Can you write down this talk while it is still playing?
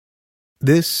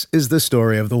This is the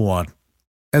story of the one.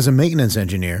 As a maintenance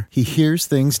engineer, he hears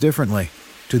things differently.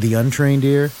 To the untrained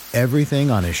ear,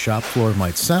 everything on his shop floor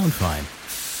might sound fine,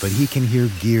 but he can hear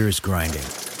gears grinding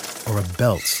or a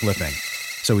belt slipping.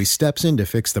 So he steps in to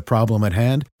fix the problem at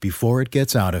hand before it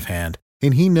gets out of hand.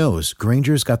 And he knows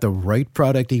Grainger's got the right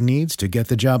product he needs to get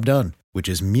the job done, which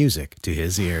is music to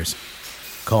his ears.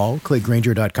 Call, click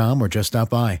Grainger.com, or just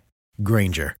stop by.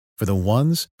 Grainger, for the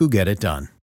ones who get it done.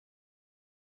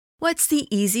 What's the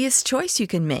easiest choice you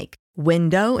can make?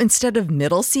 Window instead of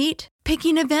middle seat?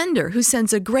 Picking a vendor who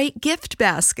sends a great gift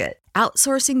basket?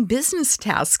 Outsourcing business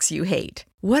tasks you hate?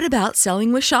 What about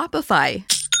selling with Shopify?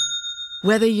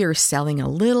 Whether you're selling a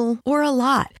little or a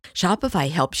lot,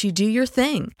 Shopify helps you do your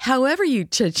thing, however you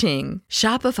cha-ching.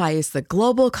 Shopify is the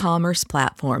global commerce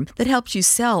platform that helps you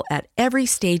sell at every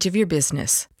stage of your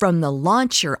business. From the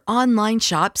launch your online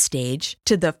shop stage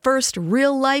to the first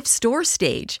real-life store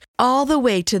stage, all the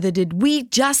way to the did we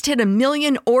just hit 1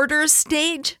 million orders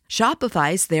stage.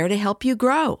 Shopify's there to help you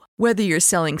grow. Whether you're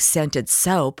selling scented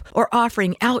soap or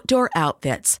offering outdoor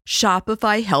outfits,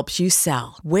 Shopify helps you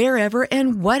sell. Wherever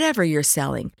and whatever you're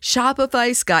selling,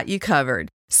 Shopify's got you covered.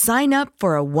 Sign up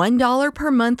for a $1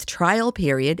 per month trial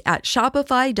period at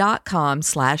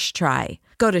shopify.com/try.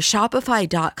 Go to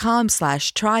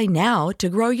shopify.com/try now to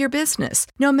grow your business,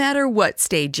 no matter what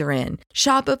stage you're in.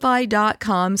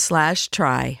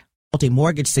 Shopify.com/try.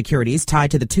 Mortgage securities tied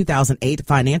to the 2008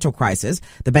 financial crisis.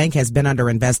 The bank has been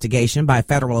under investigation by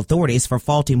federal authorities for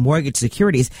faulty mortgage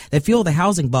securities that fueled the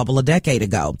housing bubble a decade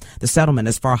ago. The settlement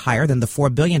is far higher than the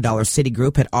 $4 billion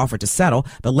Citigroup had offered to settle,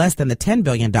 but less than the $10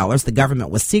 billion the government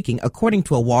was seeking, according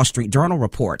to a Wall Street Journal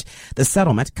report. The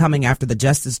settlement, coming after the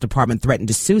Justice Department threatened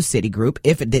to sue Citigroup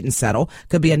if it didn't settle,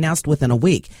 could be announced within a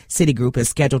week. Citigroup is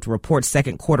scheduled to report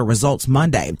second quarter results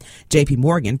Monday. JP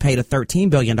Morgan paid a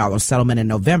 $13 billion settlement in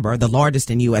November, the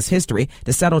largest in U.S. history,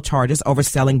 to settle charges over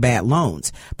selling bad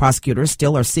loans. Prosecutors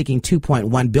still are seeking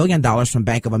 $2.1 billion from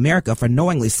Bank of America for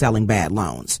knowingly selling bad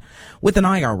loans. With an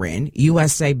IRN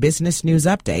USA Business News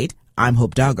Update, I'm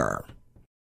Hope Duggar.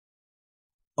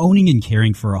 Owning and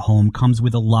caring for a home comes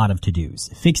with a lot of to-dos.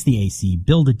 Fix the AC,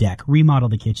 build a deck, remodel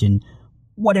the kitchen.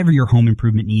 Whatever your home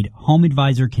improvement need, Home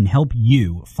Advisor can help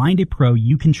you find a pro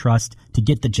you can trust to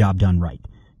get the job done right.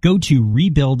 Go to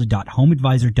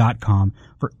rebuild.homeadvisor.com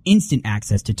for instant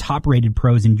access to top-rated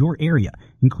pros in your area,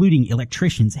 including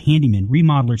electricians, handymen,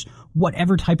 remodelers,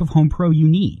 whatever type of home pro you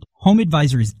need. Home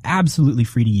Advisor is absolutely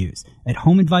free to use. At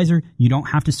Home Advisor, you don't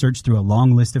have to search through a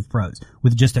long list of pros.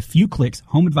 With just a few clicks,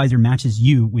 Home Advisor matches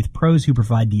you with pros who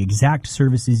provide the exact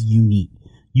services you need.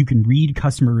 You can read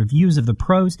customer reviews of the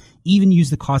pros, even use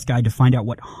the cost guide to find out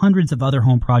what hundreds of other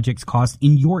home projects cost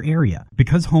in your area.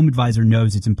 Because Home Advisor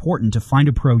knows it's important to find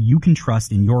a pro you can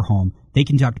trust in your home, they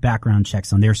conduct background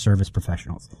checks on their service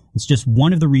professionals. It's just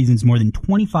one of the reasons more than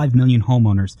 25 million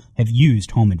homeowners have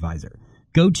used Home Advisor.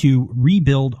 Go to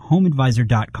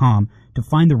rebuildhomeadvisor.com to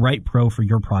find the right pro for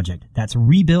your project. That's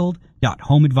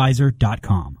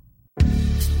rebuild.homeadvisor.com.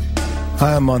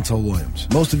 Hi, I'm Montel Williams.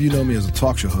 Most of you know me as a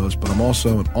talk show host, but I'm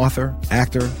also an author,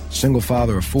 actor, single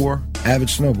father of 4, avid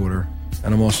snowboarder,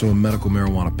 and I'm also a medical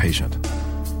marijuana patient.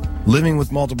 Living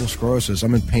with multiple sclerosis,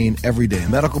 I'm in pain every day.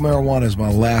 Medical marijuana is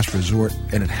my last resort,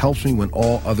 and it helps me when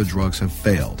all other drugs have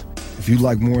failed. If you'd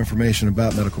like more information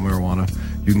about medical marijuana,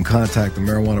 you can contact the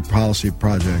Marijuana Policy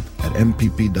Project at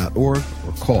mpp.org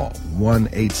or call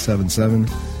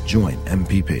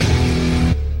 1-877-JOIN-MPP.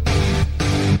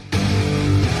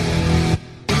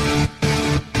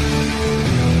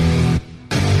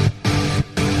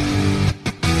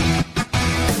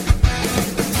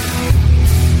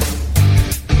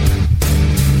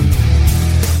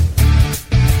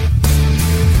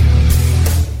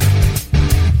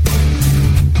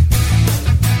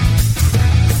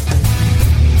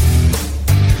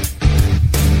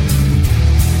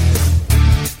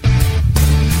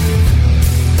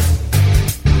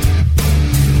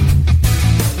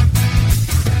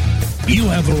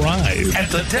 Arrived at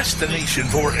the destination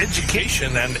for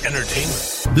education and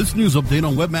entertainment. This news update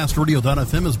on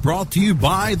WebmasterRadio.fm is brought to you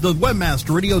by the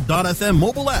WebmasterRadio.fm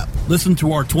mobile app. Listen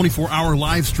to our 24-hour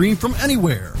live stream from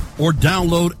anywhere or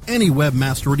download any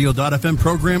WebmasterRadio.fm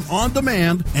program on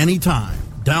demand anytime.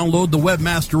 Download the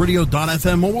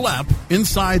WebmasterRadio.fm mobile app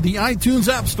inside the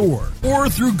iTunes App Store or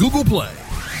through Google Play.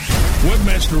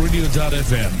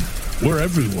 WebmasterRadio.fm. We're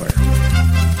everywhere.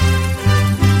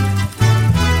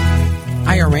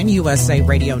 IRN USA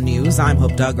Radio News, I'm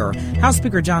Hope Duggar. House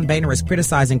Speaker John Boehner is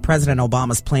criticizing President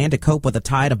Obama's plan to cope with a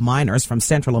tide of minors from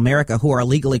Central America who are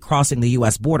illegally crossing the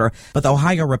U.S. border, but the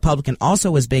Ohio Republican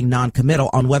also is being non-committal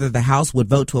on whether the House would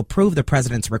vote to approve the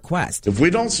president's request. If we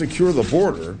don't secure the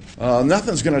border,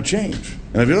 nothing's going to change.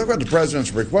 And if you look at the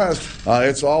president's request,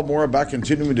 it's all more about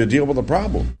continuing to deal with the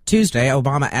problem. Tuesday,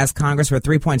 Obama asked Congress for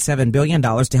 $3.7 billion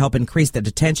to help increase the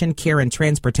detention, care, and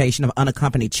transportation of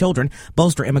unaccompanied children,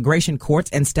 bolster immigration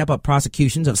courts, and step up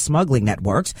prosecutions of smuggling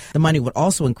networks. The money would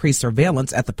also increase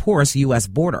surveillance at the porous U.S.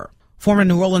 border. Former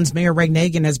New Orleans Mayor Ray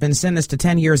Nagin has been sentenced to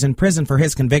 10 years in prison for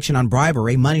his conviction on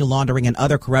bribery, money laundering, and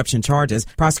other corruption charges.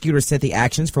 Prosecutors said the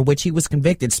actions for which he was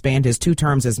convicted spanned his 2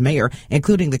 terms as mayor,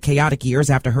 including the chaotic years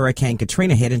after Hurricane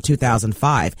Katrina hit in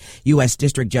 2005. U.S.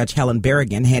 District Judge Helen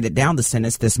Berrigan handed down the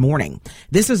sentence this morning.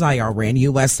 This is IRN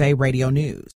USA Radio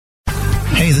News.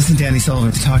 Hey, this is Danny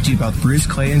Sullivan to talk to you about Bruce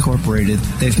Clay Incorporated.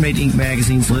 They've made Inc.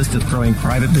 Magazine's list of growing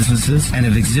private businesses and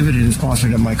have exhibited and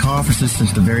sponsored at my conferences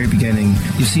since the very beginning.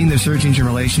 You've seen their search engine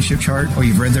relationship chart, or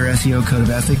you've read their SEO code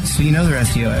of ethics, so you know they're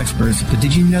SEO experts. But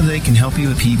did you know they can help you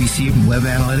with PPC, web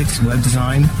analytics, web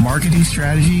design, marketing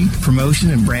strategy, promotion,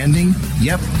 and branding?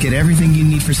 Yep, get everything you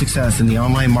need for success in the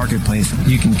online marketplace.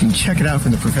 You can check it out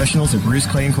from the professionals at Bruce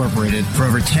Clay Incorporated. For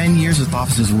over 10 years with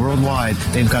offices worldwide,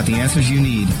 they've got the answers you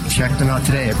need. Check them out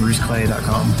today at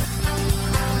bruceclay.com.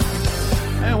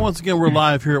 And once again, we're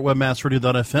live here at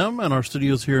webmasterradio.fm and our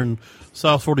studios here in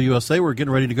South Florida, USA. We're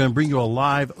getting ready to go and bring you a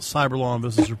live Cyber Law and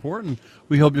Business Report, and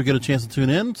we hope you'll get a chance to tune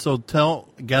in. So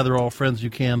gather all friends you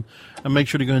can, and make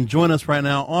sure to go and join us right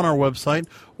now on our website,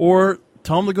 or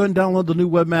tell them to go and download the new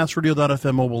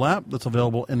webmasterradio.fm mobile app that's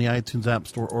available in the iTunes App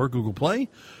Store or Google Play.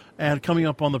 And coming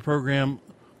up on the program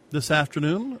this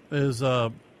afternoon is,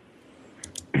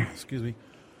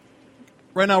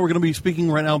 right now, we're going to be speaking.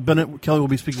 Bennett Kelly will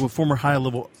be speaking with former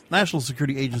high-level National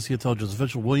Security Agency intelligence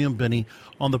official William Binney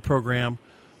on the program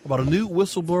about a new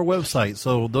whistleblower website.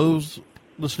 So those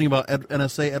listening about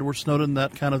NSA, Edward Snowden,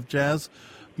 that kind of jazz,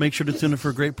 make sure to tune in for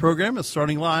a great program. It's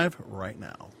starting live right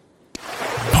now.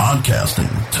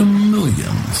 Podcasting to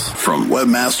millions from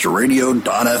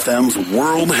WebmasterRadio.fm's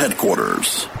world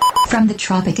headquarters. From the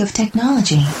Tropic of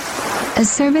Technology, a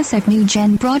service of New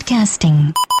Gen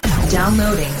Broadcasting.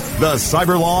 Downloading the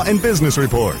Cyber Law and Business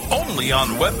Report. Only on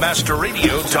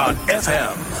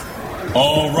WebmasterRadio.fm.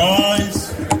 All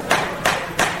rise.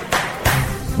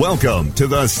 Welcome to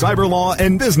the Cyber Law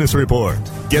and Business Report.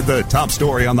 Get the top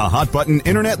story on the hot button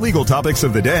internet legal topics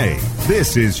of the day.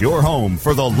 This is your home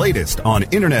for the latest on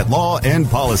internet law and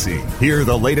policy. Hear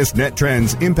the latest net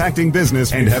trends impacting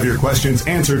business and have your questions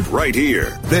answered right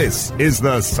here. This is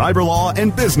the Cyber Law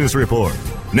and Business Report.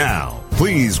 Now,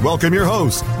 please welcome your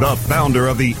host, the founder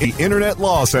of the Internet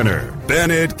Law Center,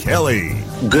 Bennett Kelly.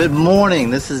 Good morning.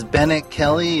 This is Bennett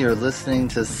Kelly. You're listening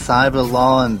to Cyber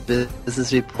Law and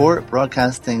Business Report,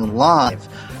 broadcasting live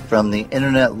from the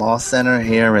Internet Law Center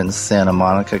here in Santa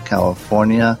Monica,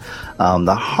 California,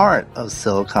 the heart of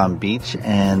Silicon Beach.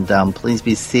 And please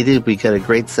be seated. We got a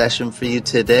great session for you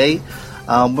today.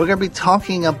 We're going to be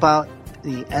talking about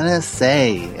the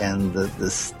NSA and the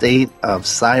state of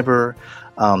cyber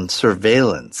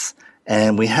surveillance.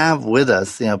 And we have with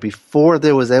us, before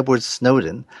there was Edward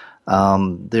Snowden,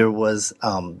 there was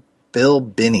Bill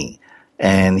Binney.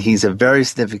 And he's a very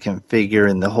significant figure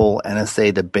in the whole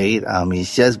NSA debate.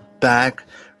 He's just back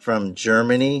from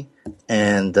Germany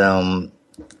and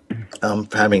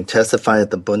having testified at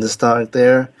the Bundestag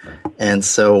there. And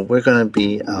so we're going to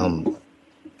be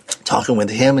talking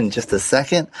with him in just a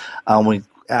second.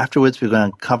 Afterwards, we're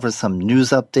going to cover some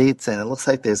news updates, and it looks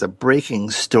like there's a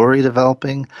breaking story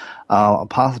developing, a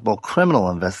possible criminal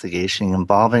investigation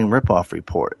involving Ripoff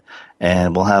Report.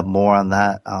 And we'll have more on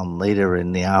that later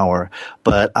in the hour.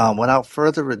 But without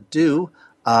further ado,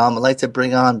 I'd like to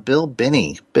bring on Bill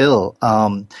Binney. Bill,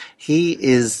 he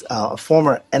is a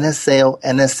former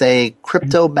NSA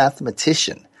crypto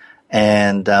mathematician,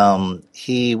 and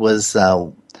he was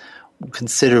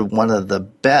considered one of the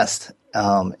best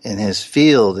in his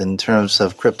field in terms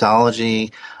of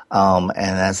cryptology, and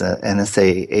as an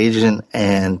NSA agent.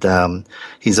 And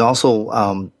he's also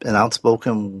an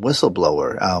outspoken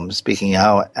whistleblower, speaking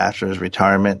out after his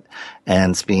retirement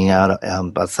and speaking out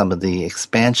about some of the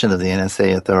expansion of the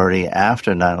NSA authority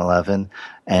after 9/11.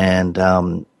 And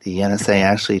the NSA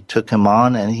actually took him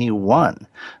on, and he won.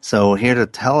 So here to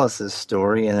tell us his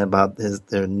story and about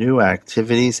their new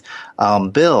activities.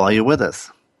 Bill, are you with us?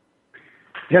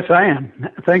 Yes, I am.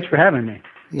 Thanks for having me.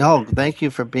 Oh, thank you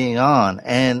for being on.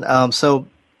 And why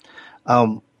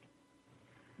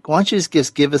don't you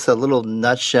just give us a little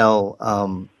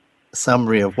nutshell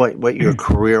summary of what your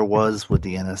career was with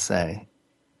the NSA?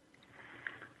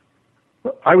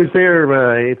 I was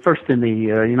there first in the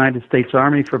United States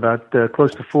Army for about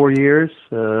close to 4 years,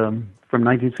 from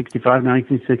 1965 to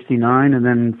 1969, and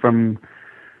then from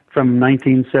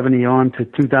 1970 on to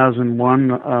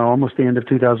 2001, almost the end of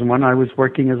 2001, I was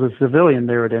working as a civilian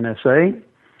there at NSA.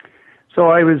 So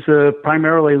I was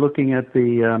primarily looking at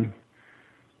the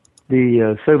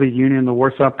Soviet Union, the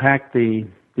Warsaw Pact, the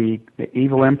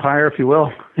evil empire, if you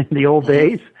will, in the old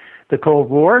days, the Cold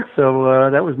War. So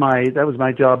that was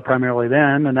my job primarily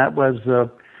then, and that was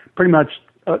pretty much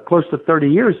close to 30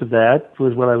 years of that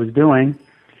was what I was doing.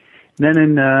 And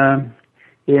then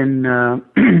in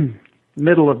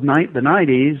middle of the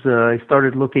 90s, I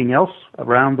started looking else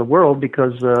around the world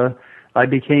because I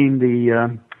became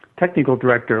the technical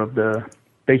director of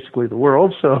basically the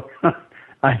world. So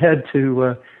I had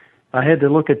to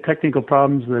look at technical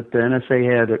problems that the NSA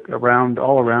had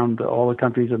all around all the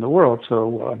countries in the world.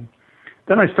 So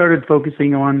then I started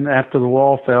focusing on, after the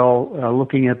wall fell,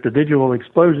 looking at the digital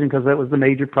explosion because that was the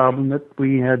major problem that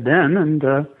we had then,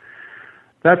 and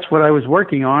that's what I was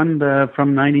working on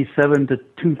from 97 to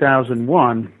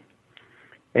 2001.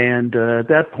 And at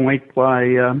that point,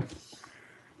 I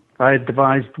had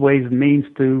devised ways and means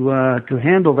to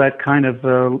handle that kind of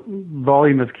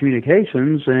volume of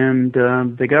communications, and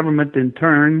the government in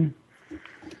turn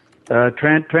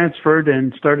transferred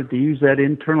and started to use that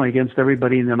internally against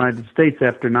everybody in the United States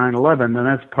after 9/11, and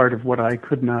that's part of what I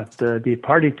could not be a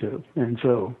party to. And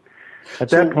so at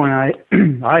that point,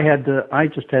 I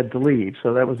just had to leave.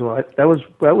 So that was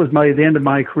the end of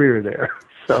my career there.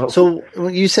 So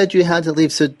you said you had to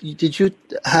leave. So did you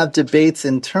have debates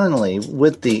internally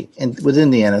within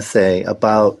the NSA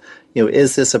about,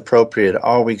 is this appropriate?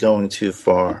 Are we going too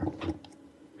far?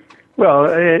 Well,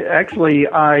 actually,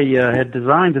 I had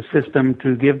designed a system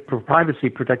to give privacy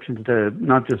protections to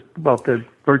not just to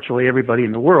virtually everybody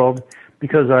in the world,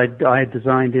 because I had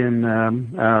designed in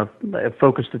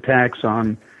focused attacks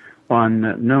on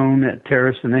known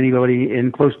terrorists and anybody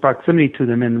in close proximity to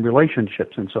them in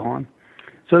relationships and so on.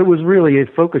 So it was really a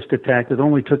focused attack that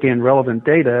only took in relevant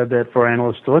data for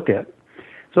analysts to look at.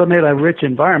 So it made a rich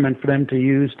environment for them to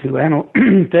use to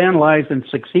analyze and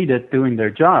succeed at doing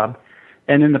their job.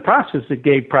 And in the process, it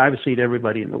gave privacy to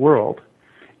everybody in the world.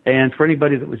 And for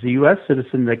anybody that was a U.S.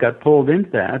 citizen that got pulled into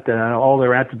that, all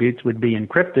their attributes would be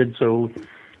encrypted. So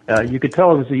you could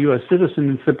tell it was a U.S.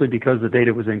 citizen simply because the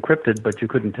data was encrypted, but you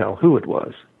couldn't tell who it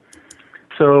was.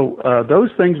 So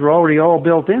those things were already all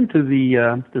built into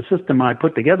the system I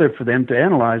put together for them to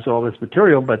analyze all this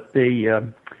material, but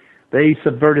they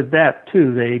subverted that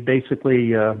too. They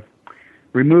basically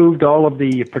removed all of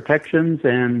the protections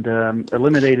and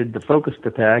eliminated the focused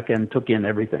attack and took in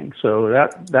everything. So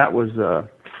that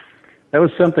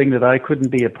was something that I couldn't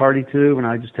be a party to, and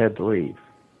I just had to leave.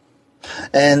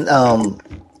 And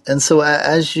so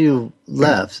as you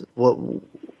left, what?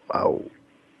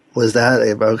 Was that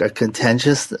a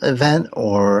contentious event,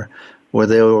 or was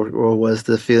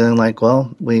the feeling like,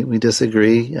 well, we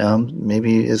disagree,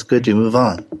 maybe it's good to move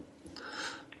on?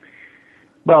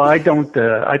 Well, I don't.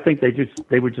 I think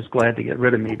they were just glad to get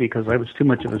rid of me because I was too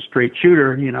much of a straight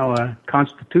shooter, a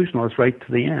constitutionalist right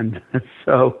to the end.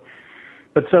 So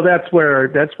that's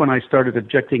when I started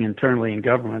objecting internally in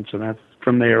government. So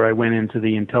from there I went into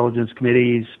the intelligence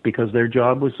committees because their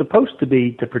job was supposed to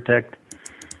be to protect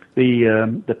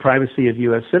the privacy of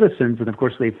U.S. citizens, and of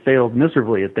course they failed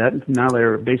miserably at that. Now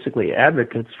they're basically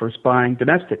advocates for spying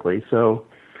domestically. So,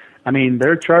 I mean,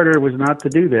 their charter was not to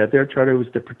do that. Their charter was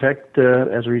to protect,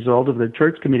 as a result of the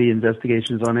Church Committee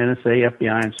investigations on NSA,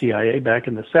 FBI, and CIA back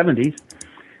in the 70s.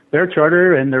 Their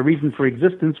charter and their reason for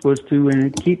existence was to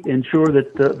ensure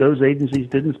that those agencies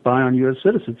didn't spy on U.S.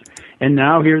 citizens. And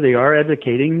now here they are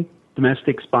advocating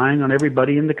domestic spying on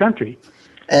everybody in the country.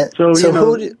 So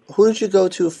who did you go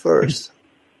to first?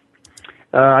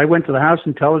 I went to the House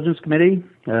Intelligence Committee.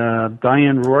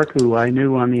 Diane Rourke, who I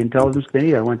knew on the Intelligence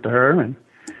Committee, I went to her, and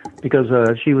because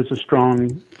she was a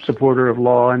strong supporter of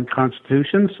law and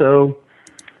Constitution. So,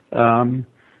 and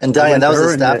Diane, that was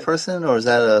a staff person, or is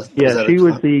that a? Yeah,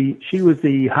 she was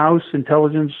the House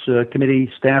Intelligence Committee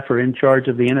staffer in charge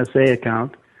of the NSA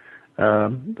account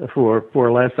for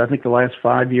the last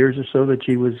 5 years or so that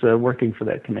she was working for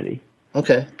that committee.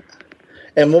 Okay.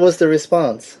 And what was the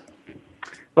response?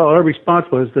 Well, our response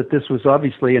was that this was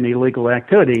obviously an illegal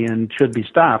activity and should be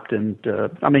stopped. And,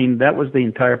 that was the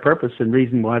entire purpose and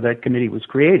reason why that committee was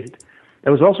created.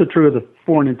 That was also true of the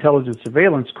Foreign Intelligence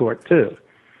Surveillance Court, too.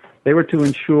 They were to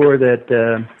ensure that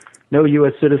no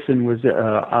U.S. citizen was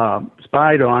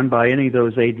spied on by any of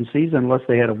those agencies unless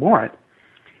they had a warrant.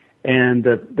 And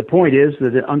the point is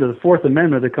that under the Fourth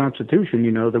Amendment of the Constitution,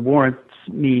 the warrants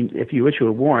mean if you issue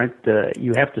a warrant,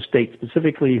 you have to state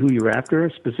specifically who you're after,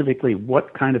 specifically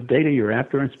what kind of data you're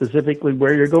after, and specifically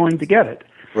where you're going to get it.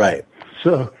 Right.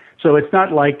 So it's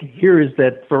not like here is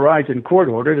that Verizon court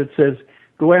order that says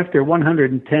go after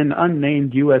 110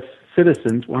 unnamed U.S.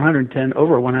 citizens,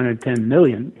 over 110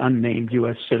 million unnamed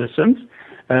U.S. citizens,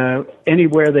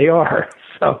 anywhere they are.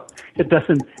 So it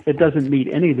doesn't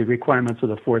meet any of the requirements of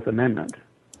the Fourth Amendment.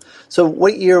 So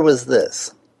what year was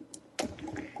this?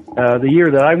 The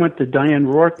year that I went to Diane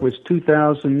Rourke was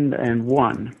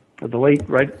 2001,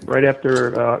 right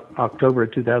after October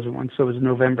of 2001. So it was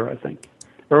November, I think,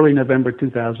 early November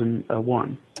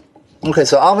 2001. Okay,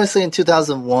 so obviously in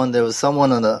 2001 there was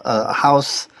someone on a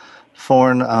House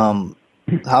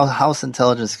House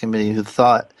Intelligence Committee who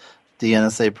thought the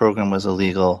NSA program was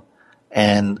illegal.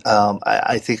 And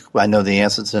I think I know the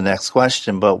answer to the next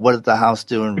question, but what did the House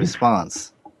do in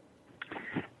response?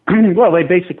 Well, they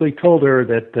basically told her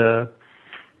that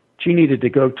she needed to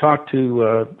go talk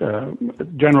to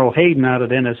General Hayden out at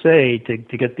NSA to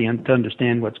get to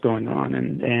understand what's going on,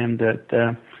 and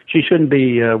that she shouldn't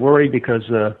be worried because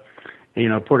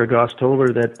Porter Goss told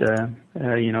her that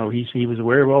he was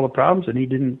aware of all the problems and he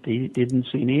didn't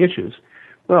see any issues.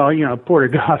 Well, Porter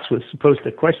Goss was supposed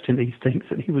to question these things,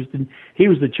 and he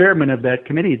was the chairman of that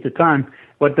committee at the time.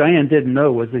 What Diane didn't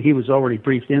know was that he was already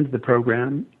briefed into the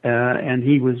program, and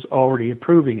he was already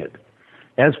approving it,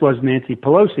 as was Nancy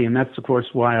Pelosi, and that's, of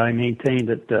course, why I maintain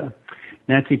that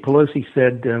Nancy Pelosi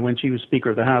said when she was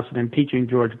Speaker of the House that impeaching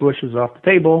George Bush is off the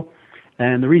table,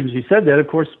 and the reason she said that, of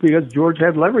course, is because George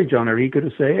had leverage on her. He could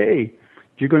have said, hey,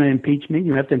 if you're going to impeach me,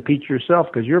 you have to impeach yourself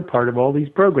because you're part of all these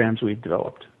programs we've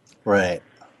developed. Right.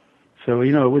 So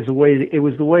it was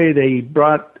the way they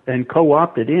brought and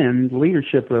co-opted in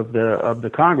leadership of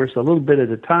the Congress a little bit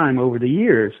at a time over the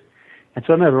years, and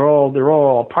so now they're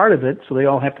all part of it. So they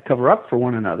all have to cover up for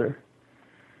one another,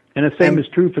 and the same is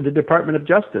true for the Department of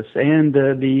Justice and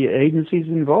the agencies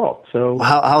involved. So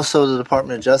how so the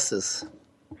Department of Justice?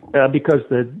 Because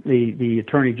the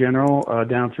Attorney General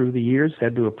down through the years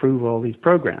had to approve all these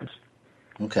programs.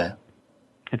 Okay.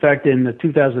 In fact, in the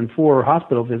 2004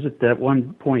 hospital visit, at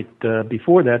one point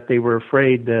before that, they were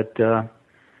afraid that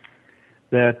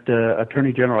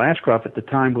Attorney General Ashcroft at the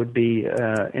time would be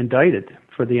indicted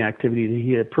for the activity that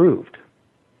he had approved.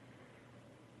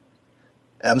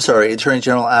 I'm sorry, Attorney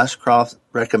General Ashcroft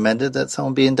recommended that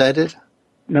someone be indicted?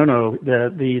 No.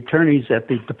 The attorneys at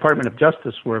the Department of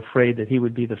Justice were afraid that he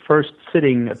would be the first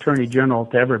sitting Attorney General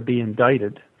to ever be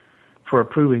indicted for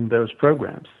approving those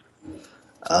programs.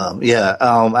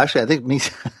 Actually, I think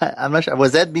Meese, I'm not sure.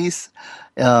 Was that Meese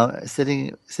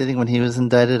sitting when he was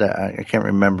indicted? I can't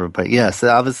remember, but yes,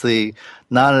 obviously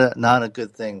not a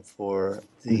good thing for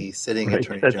the sitting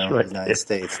Attorney General of the United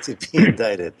States to be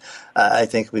indicted. I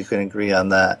think we can agree on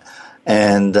that.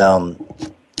 And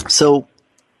so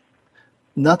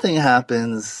nothing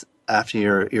happens after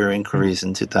your inquiries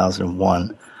in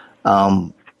 2001.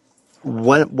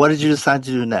 What did you decide to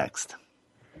do next?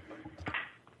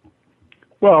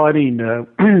 Well, I mean,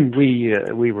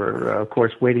 we were, of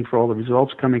course, waiting for all the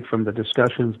results coming from the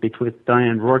discussions between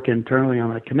Diane Rourke internally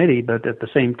on the committee, but at the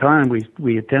same time,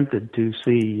 we attempted to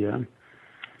see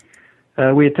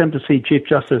Chief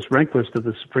Justice Rehnquist of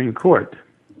the Supreme Court.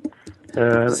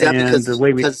 Because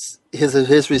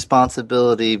his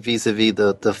responsibility vis-a-vis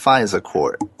the FISA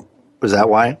court. Was that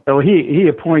why? So he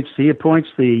appoints the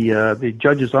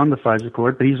judges on the FISA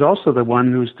court, but he's also the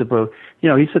one who's to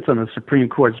he sits on the Supreme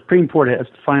Court. The Supreme Court has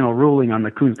the final ruling on the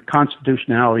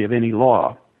constitutionality of any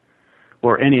law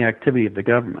or any activity of the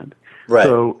government. Right.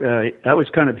 So that was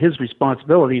kind of his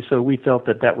responsibility. So we felt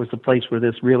that was the place where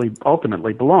this really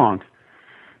ultimately belonged.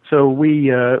 So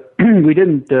we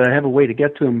didn't have a way to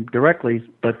get to him directly,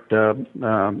 but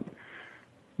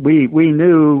we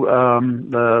knew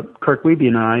Kirk Wiebe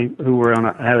and I, who were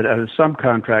had a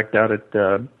subcontract out of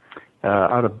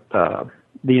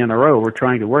the NRO, were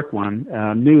trying to work one,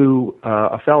 knew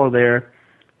a fellow there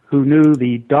who knew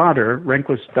the daughter,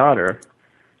 Rehnquist's daughter,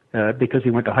 because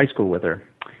he went to high school with her.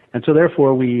 And so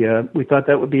therefore we thought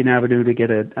that would be an avenue to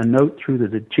get a note through to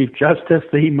the Chief Justice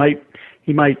that he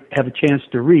might have a chance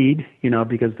to read,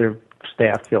 because their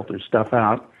staff filters stuff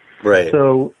out. Right.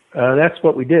 So that's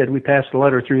what we did. We passed the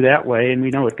letter through that way, and we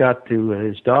know it got to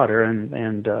his daughter,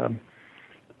 and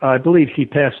I believe she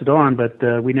passed it on, but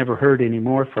we never heard any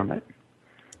more from it.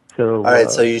 So all right.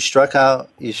 So you struck out.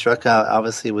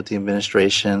 Obviously with the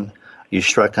administration. You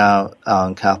struck out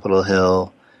on Capitol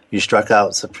Hill. You struck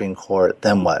out Supreme Court.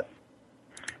 Then what?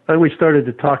 We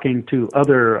started talking to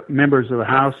other members of the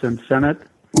House and Senate.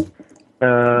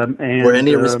 And were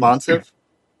any responsive?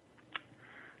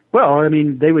 Well, I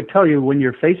mean, they would tell you when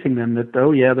you're facing them that,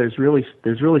 oh yeah, there's really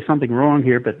something wrong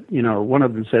here. But one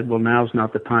of them said, well, now's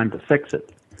not the time to fix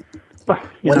it. Well,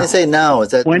 when they say now,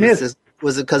 was it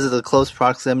because of the close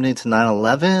proximity to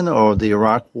 9/11 or the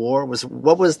Iraq War?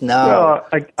 What was now? Well,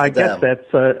 I guess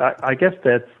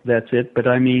that's it. But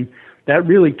I mean, that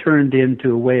really turned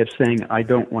into a way of saying I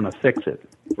don't want to fix it.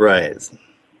 Right.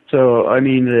 So I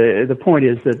mean, the point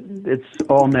is that it's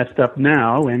all messed up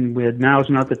now, and now's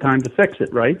not the time to fix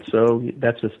it, right? So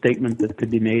that's a statement that could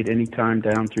be made any time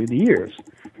down through the years,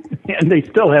 and they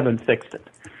still haven't fixed it.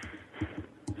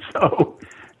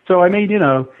 So I mean,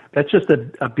 that's just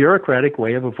a bureaucratic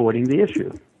way of avoiding the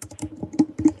issue.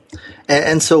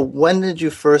 And so when did you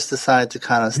first decide to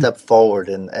kind of step forward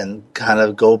and kind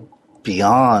of go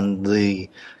beyond the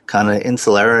kind of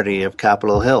insularity of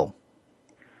Capitol Hill?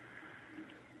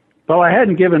 Well, I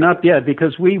hadn't given up yet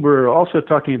because we were also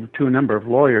talking to a number of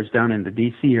lawyers down in the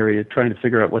D.C. area trying to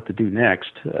figure out what to do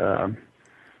next.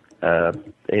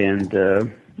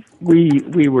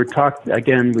 We were talked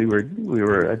again. We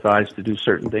were advised to do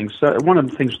certain things. So one of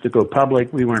the things was to go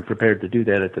public. We weren't prepared to do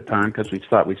that at the time because we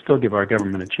thought we'd still give our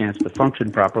government a chance to function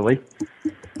properly.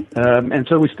 And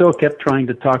so we still kept trying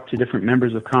to talk to different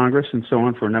members of Congress and so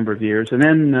on for a number of years. And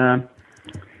then,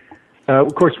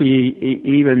 of course,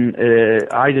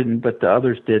 I didn't, but the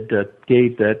others did,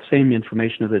 gave that same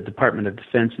information to the Department of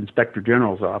Defense Inspector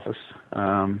General's office.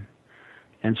 And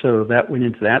so that went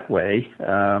into that way.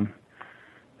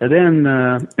 And then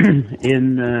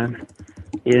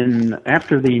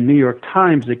after the New York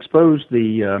Times exposed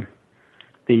the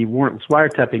warrantless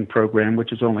wiretapping program,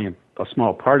 which is only a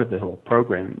small part of the whole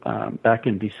program, back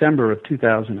in December of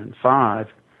 2005,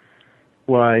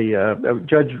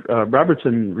 Judge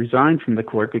Robertson resigned from the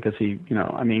court because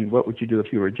what would you do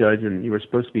if you were a judge and you were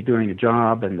supposed to be doing a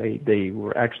job and they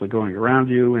were actually going around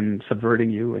you and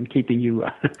subverting you and keeping you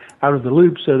out of the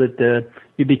loop so that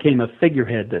you became a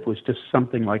figurehead that was just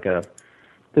something like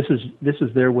this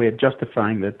is their way of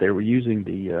justifying that they were using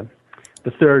the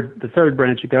third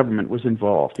branch of government was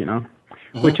involved, mm-hmm.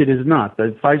 Which it is not.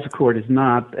 The FISA court is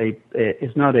not a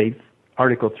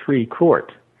Article III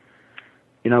court.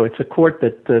 It's a court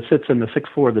that sits on the 6th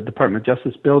floor of the Department of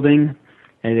Justice building,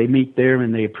 and they meet there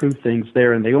and they approve things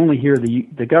there, and they only hear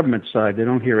the government side. They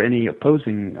don't hear any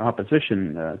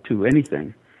opposition to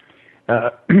anything.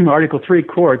 Article III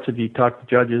courts, if you talk to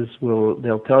judges,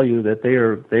 they'll tell you that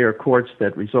they are courts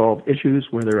that resolve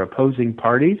issues where there are opposing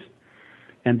parties,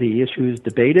 and the issue is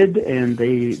debated, and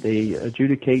they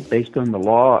adjudicate based on the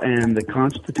law and the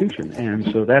Constitution,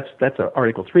 and so that's an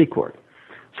Article III court.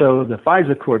 So the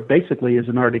FISA court basically is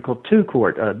an Article II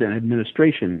court, an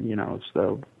administration.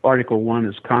 So Article I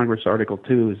is Congress, Article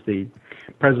II is the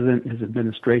President, his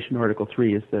administration, Article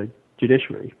III is the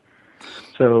judiciary.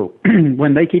 So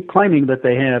when they keep claiming that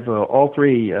they have all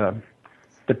three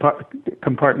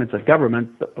compartments of government,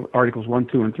 Articles 1,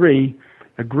 2, and 3,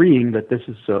 agreeing that this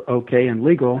is okay and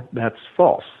legal, that's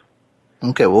false.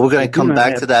 Okay, well, we're going to come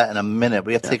back to that in a minute.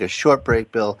 We have to take a short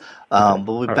break, Bill.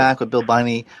 We'll be back with Bill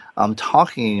Biney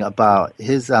talking about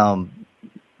his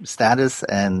status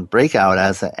and breakout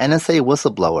as an NSA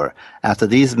whistleblower after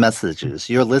these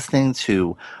messages. You're listening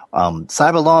to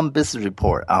Cyber Law and Business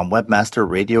Report on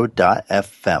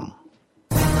webmasterradio.fm.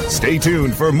 Stay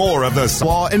tuned for more of the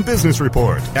Law and Business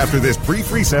Report after this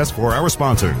brief recess for our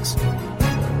sponsors.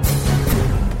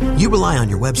 You rely on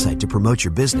your website to promote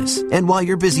your business. And while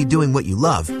you're busy doing what you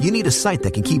love, you need a site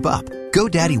that can keep up.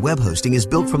 GoDaddy Web Hosting is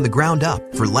built from the ground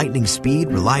up for lightning speed,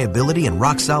 reliability, and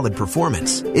rock-solid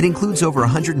performance. It includes over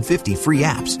 150 free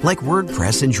apps like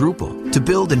WordPress and Drupal to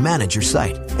build and manage your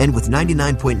site. And with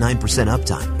 99.9%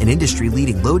 uptime and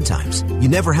industry-leading load times, you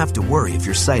never have to worry if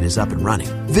your site is up and running.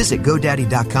 Visit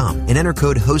GoDaddy.com and enter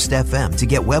code HOSTFM to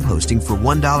get web hosting for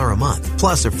 $1 a month,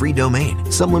 plus a free domain.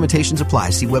 Some limitations apply.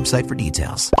 See website for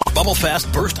details.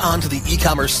 BubbleFast burst onto the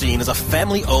e-commerce scene as a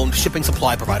family-owned shipping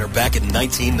supply provider back in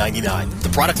 1999. The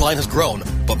product line has grown,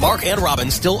 but Mark and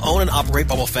Robin still own and operate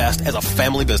BubbleFast as a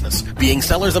family business. Being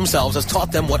sellers themselves has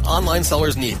taught them what online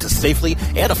sellers need to safely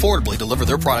and affordably deliver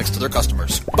their products to their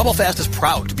customers. BubbleFast is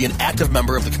proud to be an active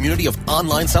member of the community of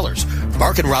online sellers.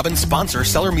 Mark and Robin sponsor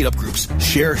seller meetup groups,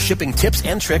 share shipping tips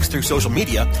and tricks through social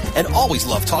media, and always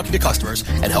love talking to customers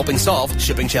and helping solve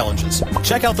shipping challenges.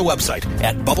 Check out the website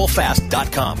at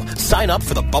bubblefast.com. Sign up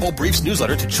for the Bubble Briefs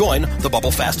newsletter to join the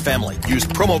BubbleFast family. Use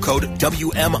promo code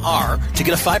WMR to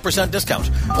get a 5% discount.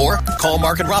 Or call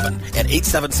Mark and Robin at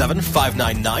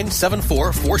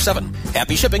 877-599-7447.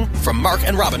 Happy shipping from Mark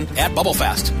and Robin at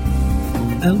BubbleFast.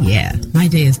 Oh yeah, my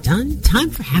day is done.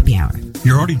 Time for happy hour.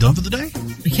 You're already done for the day?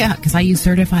 Yeah, because I use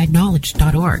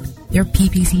CertifiedKnowledge.org. Their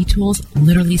PPC tools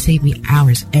literally save me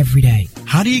hours every day.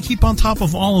 How do you keep on top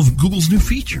of all of Google's new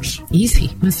features?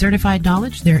 Easy. With Certified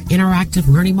Knowledge, their interactive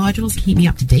learning modules keep me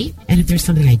up to date. And if there's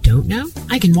something I don't know,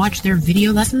 I can watch their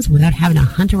video lessons without having to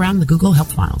hunt around the Google Help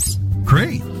files.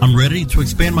 Great. I'm ready to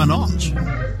expand my knowledge.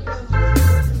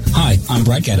 Hi, I'm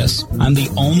Brett Geddes. I'm the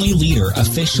only leader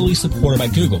officially supported by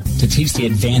Google to teach the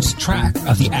advanced track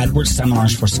of the AdWords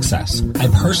Seminars for Success. I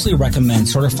personally recommend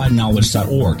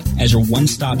CertifiedKnowledge.org as your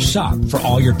one-stop shop for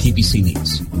all your PPC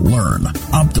needs. Learn,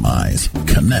 optimize,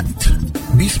 connect.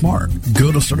 Be smart.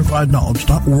 Go to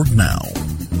CertifiedKnowledge.org now.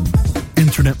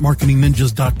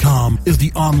 InternetMarketingNinjas.com is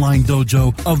the online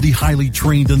dojo of the highly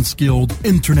trained and skilled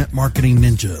Internet Marketing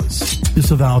Ninjas.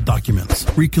 Disavow documents,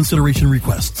 reconsideration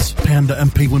requests, Panda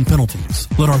and Penguin penalties.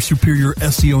 Let our superior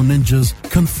SEO ninjas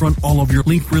confront all of your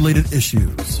link-related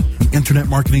issues. The Internet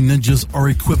Marketing Ninjas are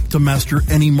equipped to master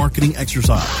any marketing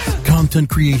exercise, content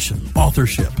creation,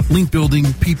 authorship, link building,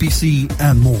 PPC,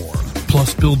 and more.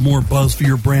 Plus, build more buzz for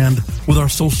your brand with our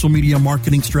social media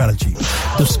marketing strategy.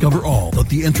 Discover all that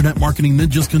the Internet Marketing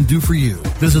Ninjas can do for you.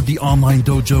 Visit the online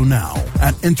dojo now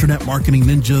at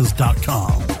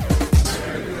InternetMarketingNinjas.com.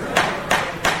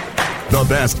 The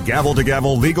best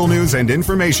gavel-to-gavel legal news and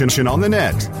information on the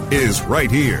net is right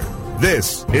here.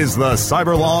 This is the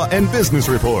Cyber Law and Business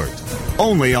Report,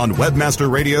 only on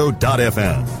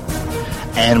WebmasterRadio.fm.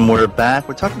 And we're back.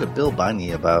 We're talking to Bill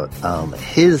Bonney about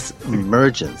his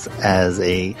emergence as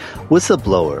a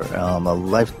whistleblower, a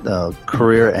life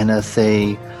career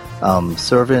NSA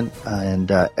servant and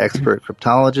expert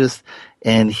cryptologist.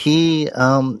 And he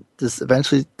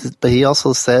but he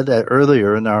also said that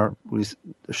earlier in our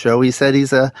show, he said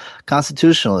he's a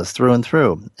constitutionalist through and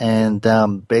through. And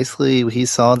basically, he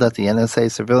saw that the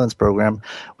NSA surveillance program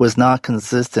was not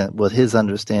consistent with his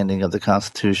understanding of the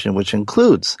Constitution, which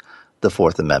includes the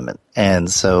Fourth Amendment. And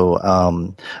so,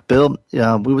 Bill,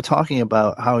 we were talking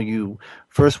about how you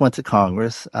first went to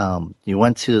Congress, you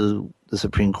went to the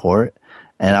Supreme Court,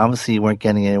 and obviously you weren't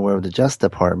getting anywhere with the Justice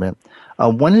Department.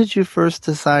 When did you first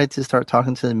decide to start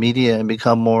talking to the media and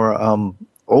become more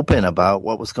open about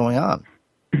what was going on?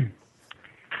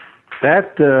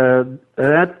 That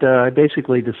I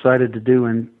basically decided to do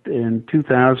in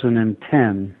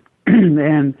 2010,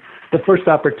 and the first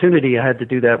opportunity I had to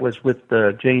do that was with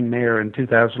Jane Mayer in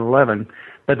 2011.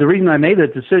 But the reason I made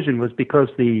that decision was because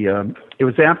it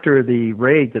was after the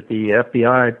raid that the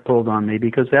FBI pulled on me,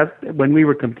 because when we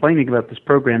were complaining about this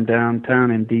program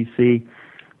downtown in D.C.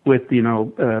 with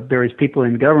various people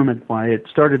in government, why it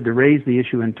started to raise the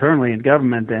issue internally in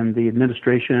government, and the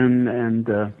administration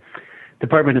and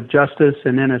Department of Justice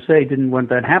and NSA didn't want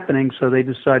that happening, so they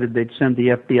decided they'd send the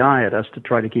FBI at us to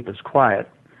try to keep us quiet.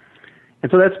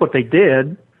 And so that's what they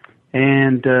did,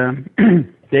 and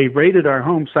they raided our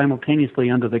home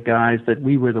simultaneously under the guise that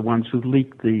we were the ones who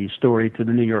leaked the story to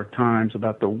the New York Times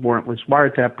about the warrantless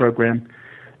wiretap program.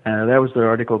 That was the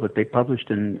article that they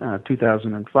published in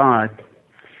 2005.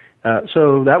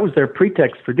 So that was their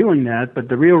pretext for doing that, but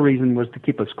the real reason was to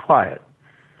keep us quiet.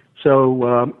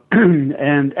 So,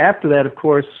 and after that, of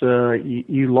course,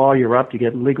 you lawyer up, you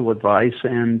get legal advice,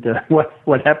 and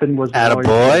what happened was...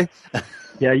 Attaboy.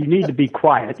 Yeah, you need to be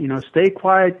quiet. Stay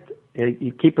quiet.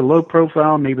 You keep a low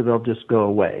profile. Maybe they'll just go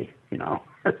away.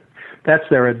 That's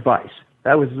their advice.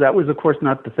 That was, of course,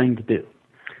 not the thing to do.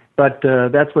 But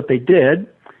that's what they did.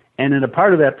 And in a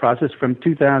part of that process, from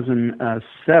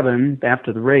 2007,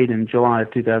 after the raid in July of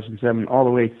 2007, all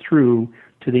the way through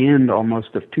to the end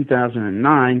almost of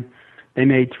 2009, they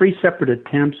made 3 separate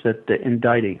attempts at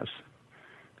indicting us.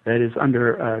 That is,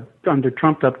 under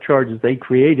trumped-up charges, they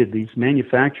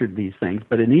manufactured these things.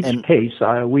 But in each case,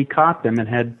 we caught them and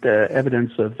had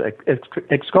evidence of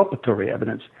exculpatory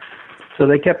evidence. So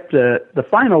they kept the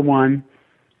final one.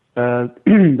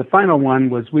 The final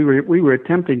one was we were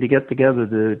attempting to get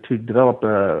together to develop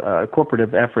a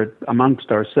cooperative effort amongst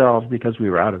ourselves because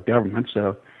we were out of government.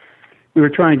 So we were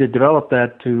trying to develop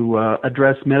that to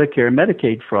address Medicare and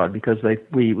Medicaid fraud, because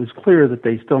it was clear that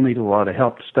they still needed a lot of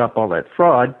help to stop all that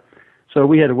fraud. So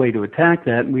we had a way to attack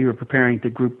that, and we were preparing to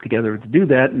group together to do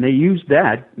that. And they used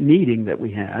that meeting that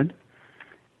we had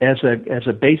as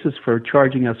a basis for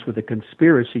charging us with a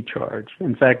conspiracy charge.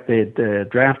 In fact, they had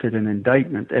drafted an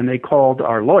indictment, and they called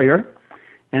our lawyer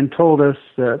and told him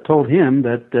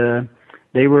that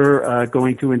they were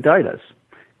going to indict us.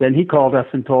 Then he called us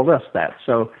and told us that.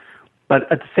 So. But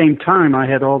at the same time, I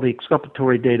had all the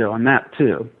exculpatory data on that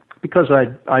too, because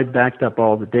I backed up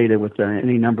all the data with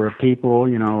any number of people,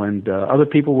 and other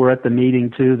people were at the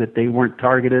meeting too, that they weren't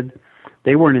targeted.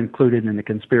 They weren't included in the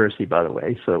conspiracy, by the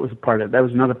way. So it was that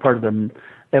was another part of the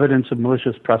evidence of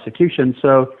malicious prosecution.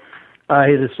 So I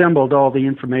had assembled all the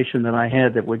information that I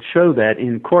had that would show that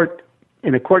in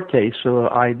a court case. So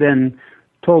I then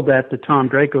told that to Tom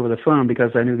Drake over the phone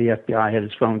because I knew the FBI had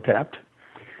his phone tapped.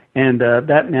 And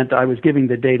that meant I was giving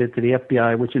the data to the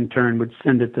FBI, which in turn would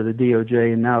send it to the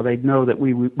DOJ, and now they'd know that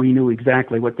we knew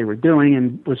exactly what they were doing,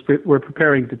 and were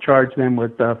preparing to charge them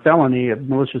with felony of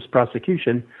malicious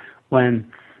prosecution when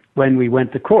we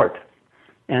went to court.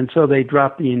 And so they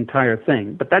dropped the entire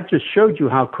thing. But that just showed you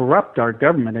how corrupt our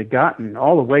government had gotten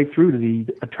all the way through to the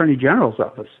Attorney General's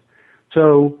office.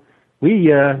 So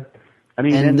we... and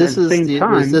this is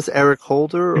was this Eric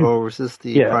Holder, or was this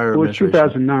the prior administration? It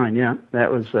was 2009, yeah.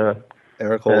 That was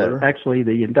Eric Holder? Actually,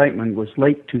 the indictment was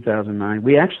late 2009.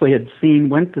 We actually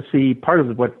went to see, part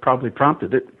of what probably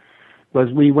prompted it,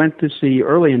 was we went to see,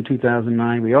 early in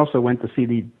 2009, we also went to see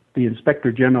the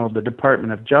Inspector General of the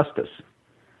Department of Justice,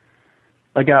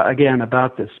 again,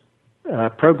 about this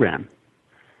program.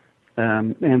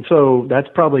 And so that's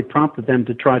probably prompted them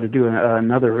to try to do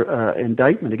another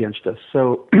indictment against us.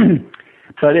 So,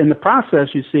 but in the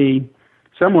process, you see,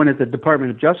 someone at the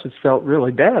Department of Justice felt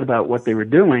really bad about what they were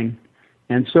doing,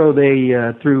 and so they,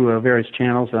 through various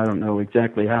channels, I don't know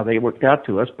exactly how they worked out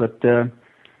to us, but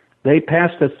they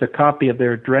passed us a copy of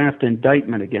their draft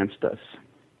indictment against us.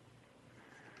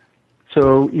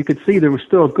 So you could see there were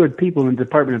still good people in the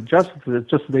Department of Justice. It's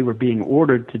just that they were being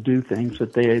ordered to do things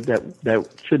that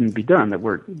shouldn't be done, that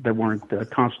weren't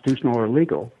constitutional or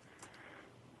legal.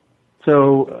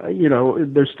 So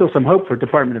there's still some hope for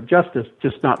Department of Justice,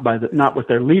 just not with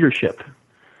their leadership.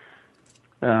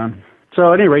 So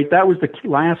at any rate, that was the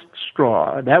last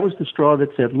straw. That was the straw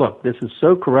that said, "Look, this is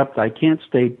so corrupt. I can't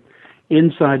stay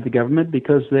inside the government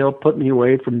because they'll put me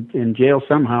away in jail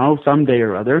somehow, someday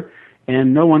or other."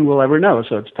 And no one will ever know,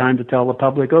 so it's time to tell the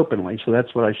public openly. So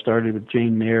that's what I started with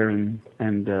Jane Mayer and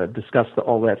discussed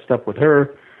all that stuff with her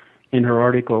in her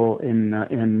article in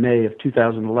May of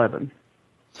 2011.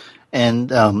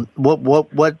 And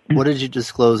what did you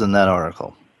disclose in that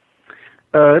article?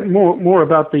 More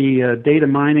about the data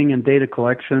mining and data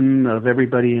collection of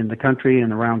everybody in the country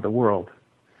and around the world.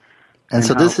 And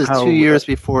so this is 2 years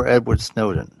before Edward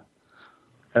Snowden.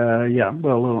 Yeah,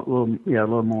 well, a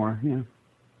little more, yeah.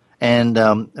 And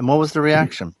what was the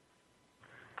reaction?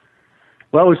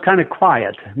 Well, it was kind of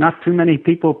quiet. Not too many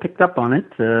people picked up on it.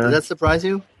 Did that surprise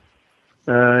you?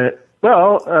 I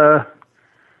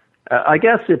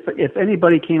guess if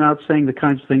anybody came out saying the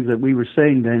kinds of things that we were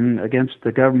saying then against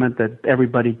the government that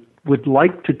everybody would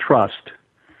like to trust,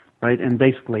 right, and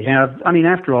basically have,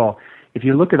 after all, if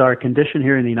you look at our condition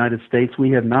here in the United States,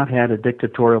 we have not had a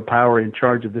dictatorial power in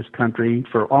charge of this country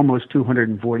for almost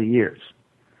 240 years.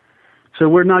 So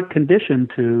we're not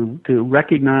conditioned to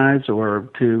recognize or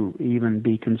to even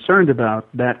be concerned about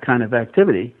that kind of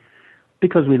activity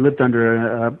because we lived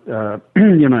under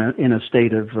in a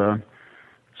state of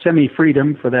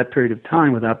semi-freedom for that period of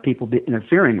time without people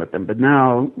interfering with them. But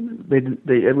now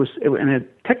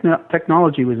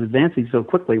technology was advancing so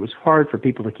quickly it was hard for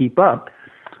people to keep up.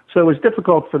 So it was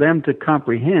difficult for them to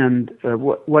comprehend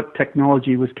what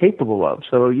technology was capable of.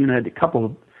 So had a couple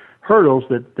of hurdles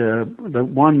that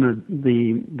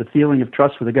the feeling of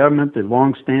trust for the government, the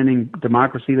long-standing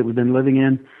democracy that we've been living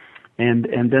in,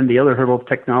 and then the other hurdle of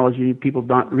technology, people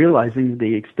not realizing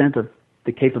the extent of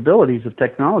the capabilities of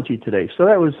technology today. So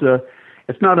that was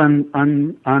it's not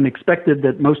unexpected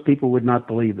that most people would not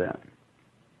believe that.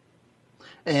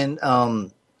 And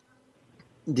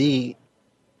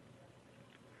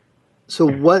so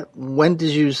what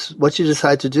did you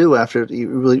decide to do after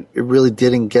you really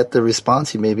didn't get the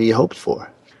response you maybe hoped for?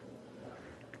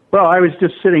 Well, I was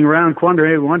just sitting around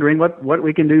wondering what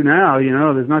we can do now.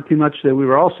 There's not too much that we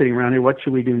were all sitting around here. What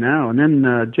should we do now? And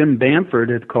then Jim Bamford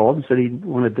had called and said he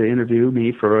wanted to interview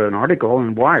me for an article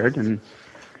in Wired, and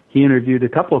he interviewed a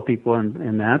couple of people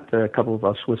in that, a couple of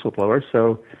us whistleblowers.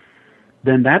 So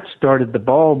then that started the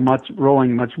ball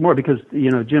rolling much more because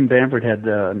Jim Bamford had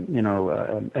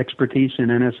expertise in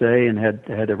NSA and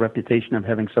had a reputation of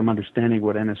having some understanding of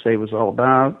what NSA was all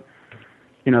about.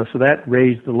 So that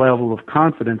raised the level of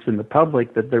confidence in the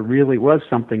public that there really was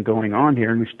something going on here,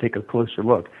 and we should take a closer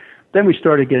look. Then we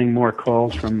started getting more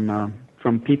calls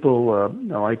from people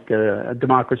like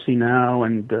Democracy Now,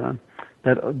 and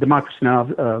that Democracy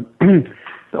Now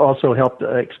also helped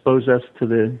expose us to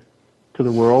the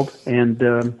world. And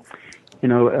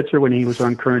when he was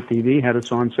on Current TV, had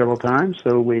us on several times.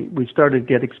 So we started to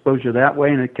get exposure that way,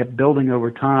 and it kept building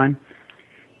over time.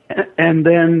 And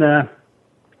then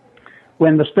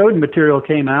when the Snowden material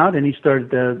came out and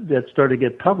that started to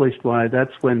get published, why,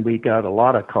 that's when we got a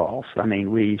lot of calls. I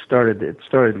mean, it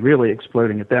started really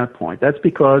exploding at that point. That's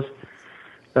because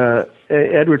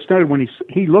Edward Snowden, when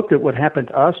he looked at what happened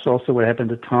to us, also what happened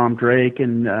to Tom Drake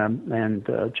and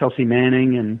Chelsea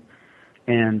Manning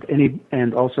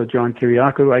and also John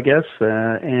Kiriakou, I guess,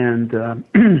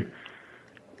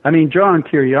 I mean, John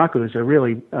Kiriakou is a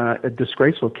really a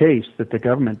disgraceful case that the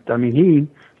government. I mean, he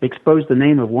exposed the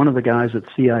name of one of the guys at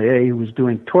CIA who was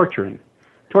doing torturing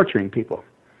people.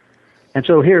 And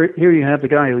so here you have the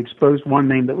guy who exposed one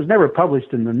name that was never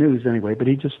published in the news anyway, but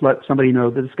he just let somebody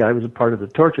know that this guy was a part of the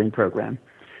torturing program.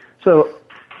 So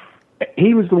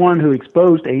he was the one who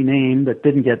exposed a name that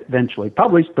didn't get eventually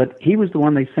published, but he was the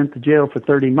one they sent to jail for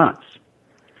 30 months.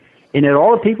 And yet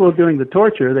all the people doing the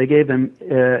torture, they gave them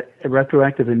a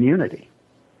retroactive immunity.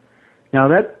 Now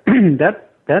that's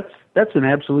an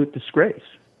absolute disgrace.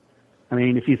 I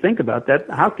mean, if you think about that,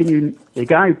 how can you, the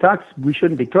guy who talks we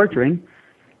shouldn't be torturing,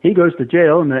 he goes to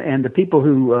jail, and the people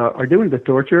who are doing the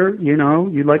torture,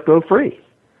 you let go free.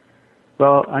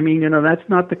 Well, I mean, that's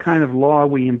not the kind of law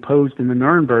we imposed in the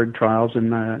Nuremberg trials in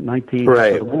 19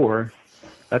 after the war.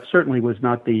 That certainly was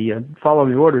not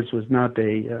following the orders was not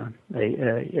a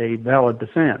valid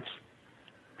defense.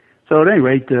 So at any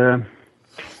rate,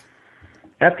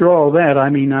 after all that, I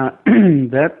mean,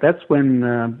 that's when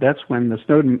the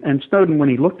Snowden, when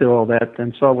he looked at all that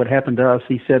and saw what happened to us,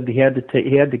 he said he had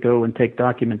to go and take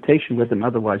documentation with him,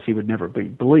 otherwise he would never be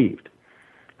believed.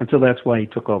 And so that's why he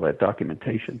took all that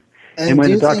documentation. And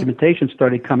when the documentation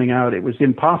started coming out, it was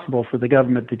impossible for the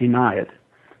government to deny it.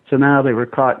 So now they were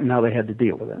caught, and now they had to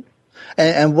deal with it.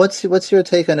 And what's your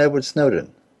take on Edward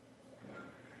Snowden?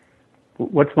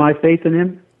 What's my faith in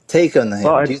him? Take on him.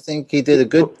 Well, do you think he did a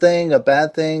good thing, a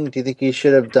bad thing? Do you think he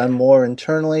should have done more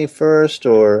internally first,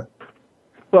 or?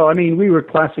 Well, I mean, we were a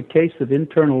classic case of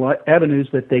internal avenues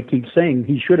that they keep saying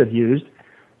he should have used.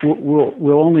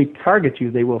 Will only target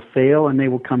you. They will fail, and they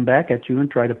will come back at you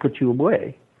and try to put you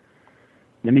away.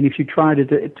 I mean, if you try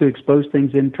to expose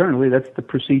things internally, that's the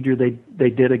procedure they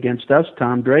did against us,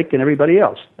 Tom Drake, and everybody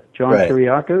else. John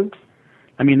Kiriakou.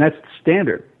 I mean, that's the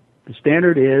standard. The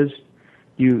standard is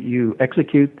you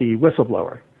execute the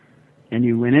whistleblower, and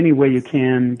you, in any way you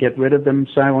can, get rid of them,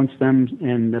 silence them,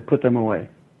 and put them away.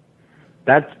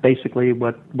 That's basically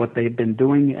what they've been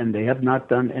doing, and they have not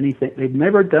done anything. They've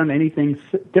never done anything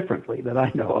differently that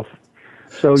I know of.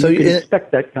 So you can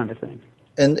expect that kind of thing.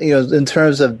 And in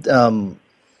terms of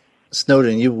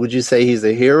Snowden, would you say he's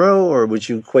a hero, or would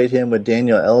you equate him with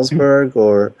Daniel Ellsberg,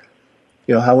 or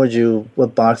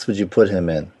what box would you put him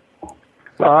in?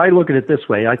 Well, I look at it this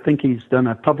way. I think he's done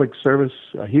a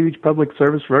huge public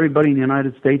service for everybody in the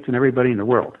United States and everybody in the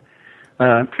world.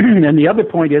 And the other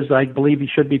point is, I believe he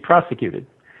should be prosecuted,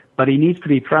 but he needs to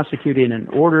be prosecuted in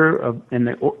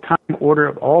the time order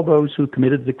of all those who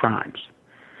committed the crimes.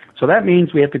 So that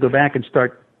means we have to go back and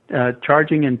start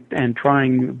charging and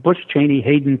trying Bush, Cheney,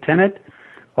 Hayden, Tenet,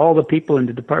 all the people in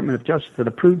the Department of Justice that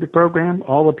approved the program,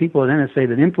 all the people at NSA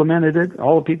that implemented it,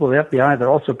 all the people at the FBI that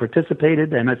also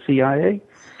participated, and at CIA,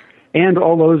 and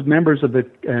all those members of the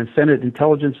Senate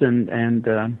Intelligence and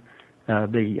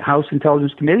the House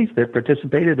Intelligence Committees that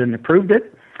participated and approved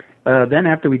it. Then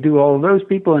after we do all of those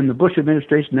people in the Bush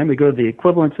administration, then we go to the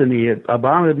equivalents in the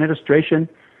Obama administration,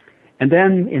 and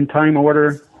then in time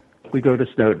order, we go to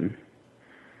Snowden.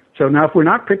 So now if we're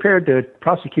not prepared to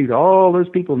prosecute all those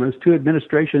people in those two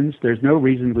administrations, there's no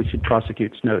reason we should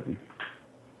prosecute Snowden.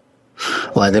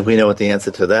 Well, I think we know what the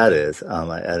answer to that is.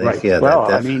 I think, right. Yeah,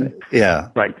 well, I mean, yeah.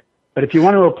 Right. But if you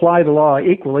want to apply the law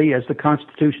equally, as the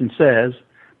Constitution says,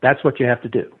 that's what you have to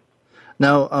do.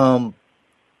 Now,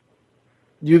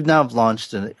 you've now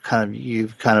launched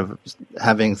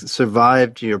having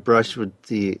survived your brush with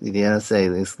the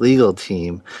NSA, this legal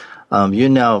team. You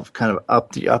now kind of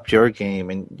upped your game,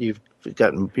 and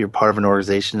you're part of an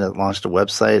organization that launched a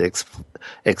website,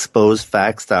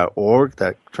 exposefacts.org,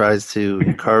 that tries to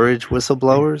encourage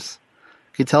whistleblowers.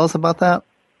 Can you tell us about that?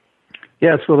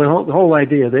 Yes. Well, the whole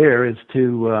idea there is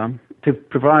to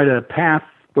provide a path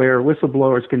where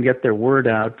whistleblowers can get their word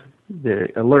out, the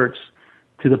alerts,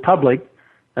 to the public,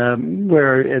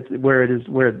 where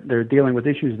they're dealing with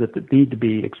issues that need to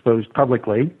be exposed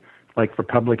publicly, like for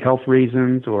public health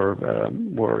reasons or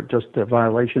just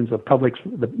violations of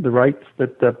the rights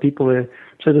that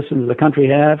citizens of the country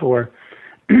have, or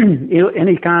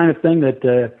any kind of thing that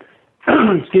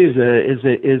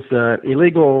is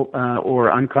illegal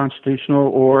or unconstitutional,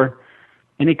 or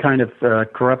any kind of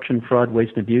corruption, fraud,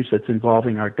 waste, and abuse that's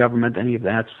involving our government. Any of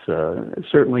that's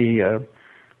certainly of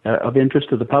interest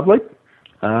to the public.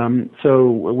 So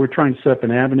we're trying to set up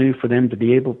an avenue for them to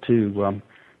be able to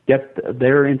get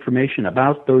their information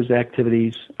about those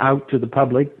activities out to the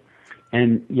public,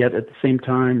 and yet at the same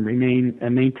time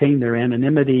maintain their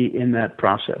anonymity in that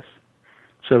process,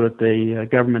 so that the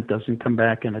government doesn't come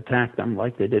back and attack them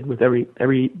like they did with every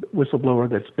whistleblower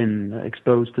that's been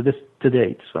exposed to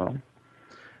date. So.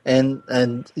 And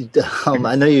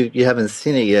I know you haven't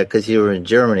seen it yet because you were in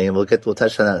Germany, and we'll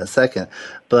touch on that in a second.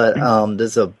 But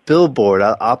there's a billboard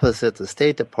opposite the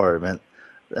State Department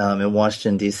in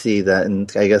Washington D.C.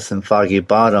 I guess in Foggy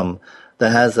Bottom,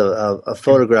 that has a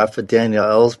photograph of Daniel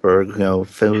Ellsberg,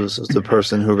 who's the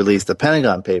person who released the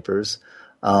Pentagon Papers,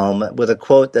 with a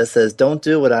quote that says, "Don't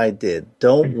do what I did.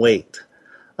 Don't wait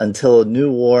until a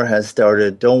new war has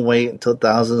started. Don't wait until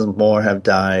thousands more have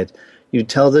died. You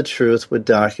tell the truth with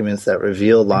documents that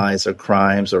reveal lies or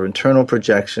crimes or internal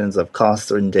projections of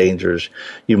costs or dangers.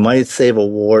 You might save a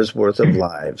war's worth of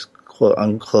lives," quote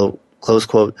unquote, close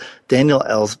quote, Daniel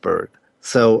Ellsberg.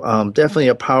 So definitely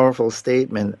a powerful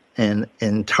statement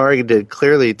and targeted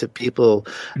clearly to people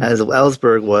as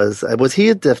Ellsberg was. Was he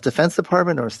a Defense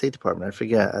Department or a State Department? I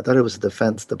forget. I thought it was a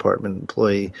Defense Department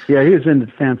employee. Yeah, he was in the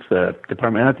Defense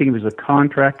Department. I think he was a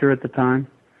contractor at the time.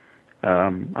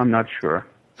 I'm not sure.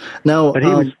 No, but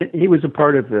he was a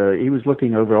part of he was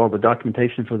looking over all the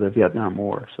documentation for the Vietnam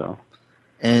War. So,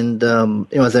 and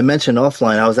as I mentioned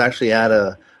offline, I was actually at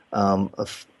a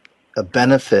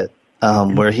benefit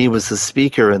where he was the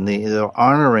speaker, and they're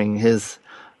honoring his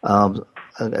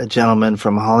a gentleman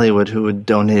from Hollywood who had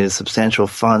donated substantial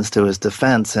funds to his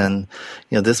defense. And,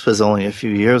 this was only a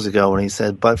few years ago when he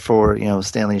said, but for,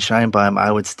 Stanley Scheinbaum,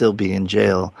 I would still be in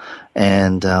jail.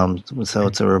 And so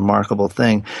it's a remarkable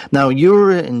thing. Now, you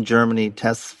were in Germany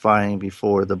testifying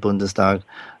before the Bundestag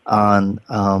on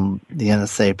the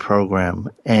NSA program.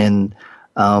 And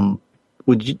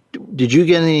did you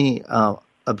get any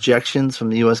objections from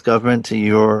the U.S. government to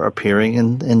your appearing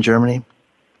in Germany?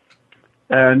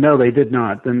 No, they did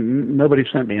not. And nobody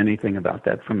sent me anything about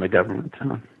that from the government.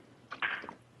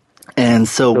 And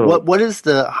so what is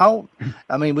how,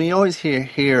 I mean, we always hear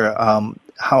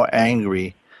how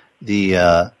angry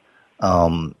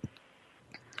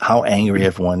how angry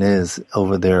everyone is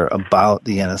over there about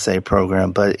the NSA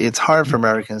program, but it's hard for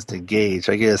Americans to gauge.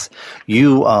 I guess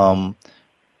you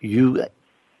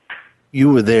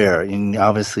were there, and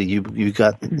obviously you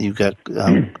got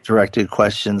directed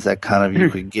questions that kind of you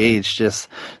could gauge. Just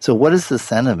so, what is the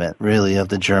sentiment really of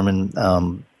the German,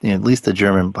 at least the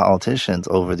German politicians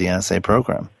over the NSA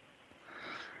program?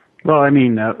 Well, I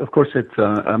mean, of course, it's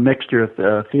a mixture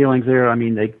of feelings there. I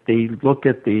mean, they look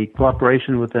at the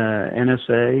cooperation with the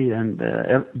NSA and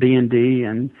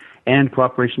BND and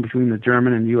cooperation between the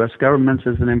German and U.S. governments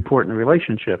as an important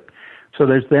relationship. So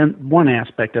there's then one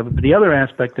aspect of it, but the other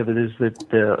aspect of it is that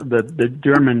the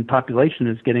German population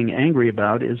is getting angry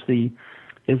about is the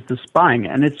spying,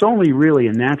 and it's only really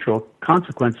a natural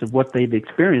consequence of what they've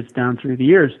experienced down through the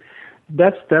years.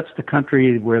 That's the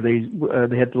country where they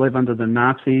had to live under the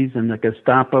Nazis and the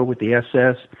Gestapo with the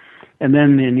SS, and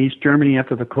then in East Germany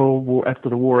after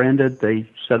the war ended, they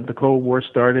said the Cold War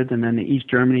started, and then East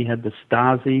Germany had the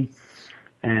Stasi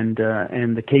and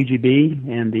the KGB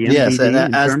and the NVD. Yes,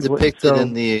 and as depicted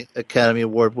in the Academy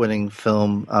Award-winning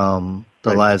film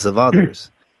 "The Lives of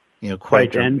Others,"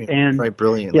 quite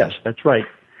brilliantly. Yes, that's right.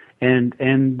 And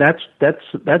that's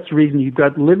the reason you've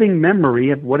got living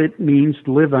memory of what it means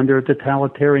to live under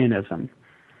totalitarianism.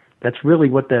 That's really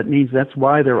what that means. That's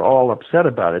why they're all upset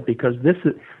about it, because this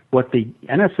is what the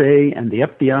NSA and the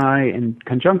FBI, in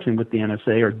conjunction with the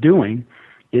NSA, are doing,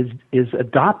 is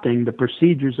adopting the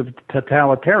procedures of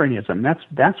totalitarianism.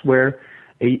 That's where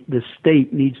the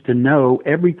state needs to know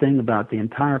everything about the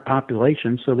entire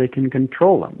population so they can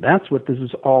control them. That's what this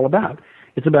is all about.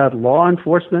 It's about law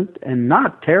enforcement and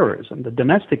not terrorism. The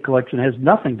domestic collection has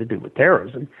nothing to do with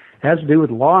terrorism. It has to do with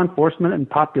law enforcement and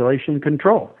population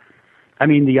control. I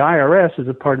mean, the IRS is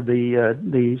a part of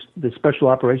the Special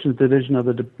Operations Division of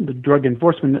the Drug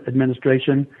Enforcement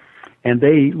Administration, and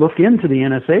they look into the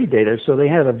NSA data, so they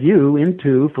have a view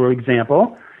into, for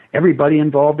example, everybody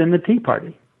involved in the Tea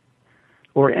Party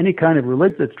or any kind of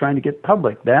religion that's trying to get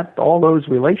public. That all those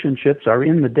relationships are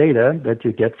in the data that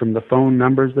you get from the phone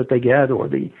numbers that they get or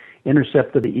the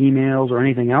intercept of the emails or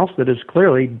anything else that is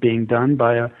clearly being done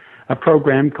by a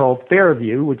program called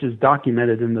Fairview, which is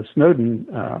documented in the Snowden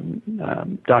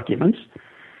documents,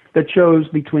 that shows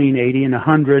between 80 and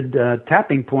 100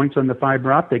 tapping points on the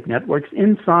fiber optic networks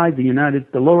inside the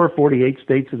lower 48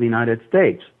 states of the United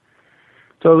States.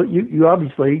 So you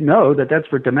obviously know that that's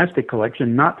for domestic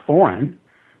collection, not foreign.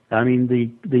 I mean,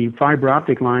 the fiber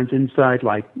optic lines inside,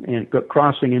 like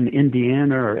crossing in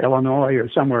Indiana or Illinois or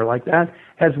somewhere like that,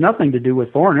 has nothing to do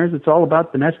with foreigners. It's all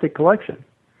about domestic collection.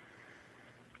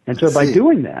 And so by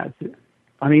doing that,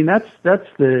 I mean, that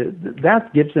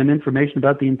gives them information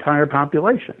about the entire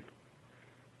population.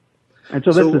 And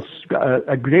so this is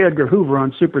a J. Edgar Hoover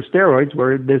on super steroids,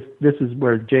 where this is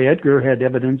where J. Edgar had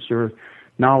evidence or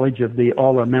knowledge of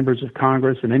all the members of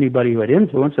Congress and anybody who had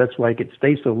influence. That's why he could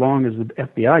stay so long as the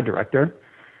FBI director.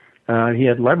 He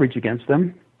had leverage against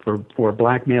them for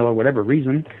blackmail or whatever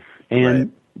reason.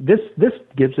 And this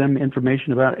gives them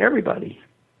information about everybody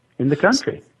in the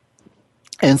country.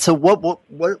 And so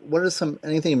what is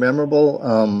anything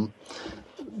memorable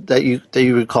that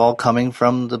you recall coming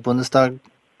from the Bundestag?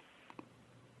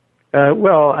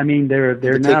 Well, I mean, they're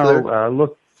now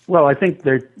Well, I think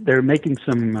they're making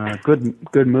some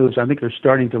good moves. I think they're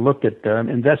starting to look at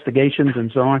investigations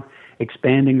and so on,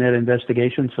 expanding that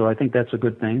investigation. So I think that's a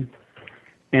good thing.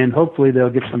 And hopefully they'll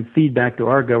give some feedback to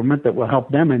our government that will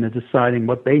help them in deciding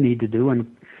what they need to do,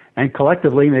 and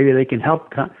collectively maybe they can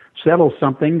help settle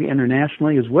something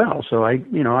internationally as well. So I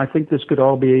think this could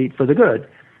all be for the good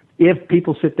if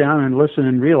people sit down and listen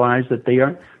and realize that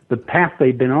the path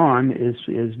they've been on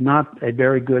is not a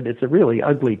very good. It's a really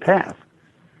ugly path.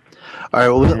 All right.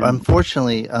 Well,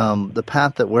 unfortunately, the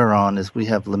path that we're on is we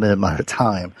have limited amount of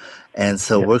time, and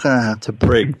so we're going to have to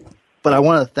break. But I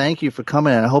want to thank you for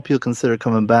coming, and I hope you'll consider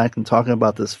coming back and talking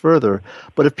about this further.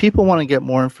 But if people want to get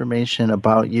more information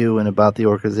about you and about the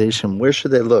organization, where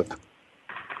should they look?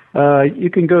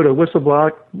 You can go to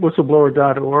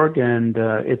whistleblower.org, and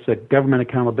it's a government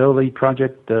accountability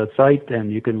project site,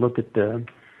 and you can look at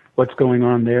what's going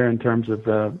on there in terms of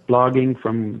blogging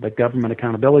from the Government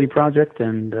Accountability Project,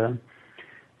 and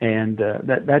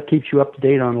that keeps you up to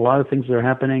date on a lot of things that are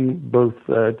happening both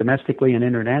domestically and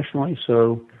internationally.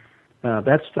 So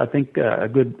that's, I think, a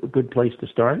good place to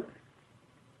start.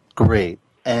 Great.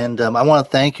 And I want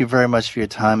to thank you very much for your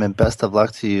time, and best of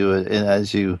luck to you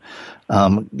as you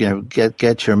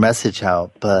get your message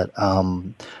out. But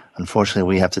unfortunately,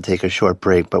 we have to take a short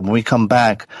break. But when we come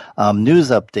back,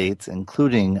 news updates,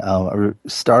 including a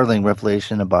startling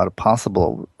revelation about a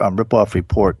possible ripoff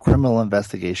report, criminal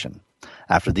investigation,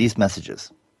 after these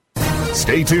messages.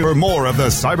 Stay tuned for more of the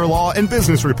Cyber Law and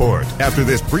Business Report after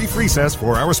this brief recess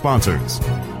for our sponsors.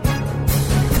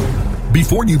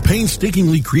 Before you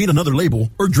painstakingly create another label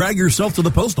or drag yourself to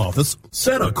the post office,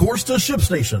 set a course to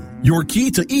ShipStation, your key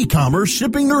to e-commerce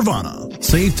shipping nirvana.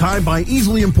 Save time by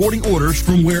easily importing orders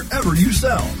from wherever you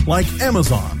sell, like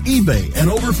Amazon, eBay, and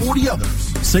over 40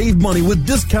 others. Save money with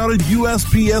discounted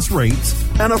USPS rates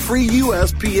and a free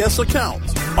USPS account.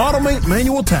 Automate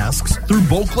manual tasks through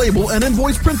bulk label and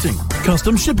invoice printing,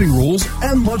 custom shipping rules,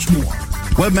 and much more.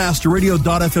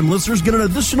 WebmasterRadio.fm listeners get an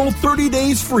additional 30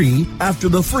 days free after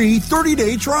the free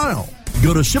 30-day trial.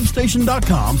 Go to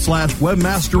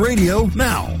ShipStation.com/WebmasterRadio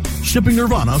now. Shipping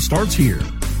Nirvana starts here.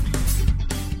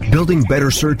 Building better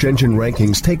search engine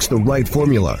rankings takes the right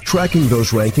formula. Tracking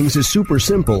those rankings is super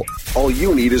simple. All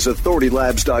you need is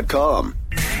AuthorityLabs.com.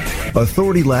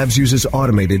 Authority Labs uses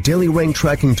automated daily rank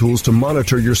tracking tools to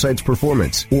monitor your site's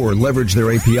performance or leverage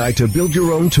their API to build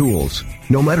your own tools.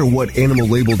 No matter what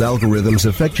animal-labeled algorithms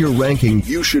affect your ranking,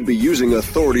 you should be using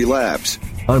Authority Labs.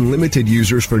 Unlimited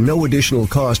users for no additional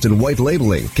cost and white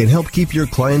labeling can help keep your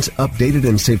clients updated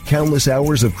and save countless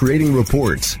hours of creating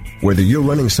reports. Whether you're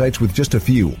running sites with just a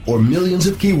few or millions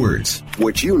of keywords,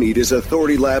 what you need is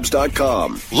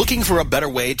AuthorityLabs.com. Looking for a better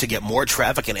way to get more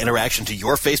traffic and interaction to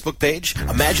your Facebook page?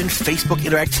 Imagine Facebook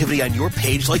interactivity on your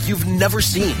page like you've never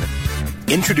seen.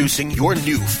 Introducing your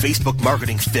new Facebook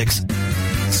marketing fix,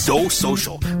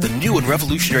 ZoSocial, the new and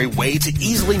revolutionary way to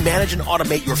easily manage and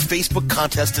automate your Facebook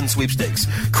contests and sweepstakes.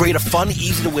 Create a fun,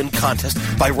 easy-to-win contest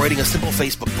by writing a simple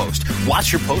Facebook post.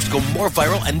 Watch your post go more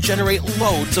viral and generate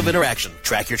loads of interaction.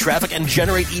 Track your traffic and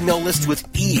generate email lists with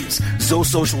ease.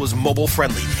 ZoSocial is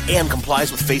mobile-friendly and complies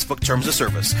with Facebook Terms of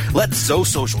Service. Let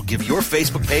ZoSocial give your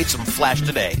Facebook page some flash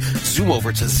today. Zoom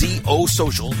over to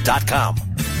ZoSocial.com.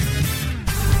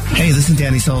 Hey, this is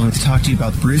Danny Sullivan to talk to you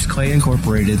about Bruce Clay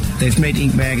Incorporated. They've made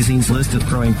Inc. Magazine's list of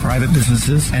growing private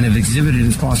businesses and have exhibited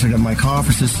and sponsored at my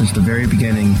conferences since the very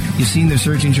beginning. You've seen their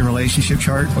search engine relationship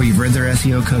chart, or you've read their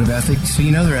SEO code of ethics, so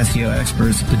you know they're SEO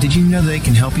experts. But did you know they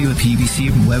can help you with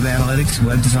PPC, web analytics,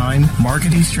 web design,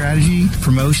 marketing strategy,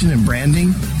 promotion, and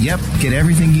branding? Yep, get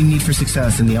everything you need for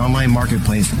success in the online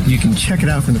marketplace. You can check it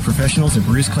out from the professionals at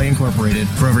Bruce Clay Incorporated.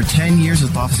 For over 10 years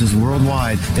with offices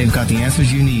worldwide, they've got the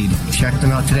answers you need. Check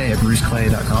them out today at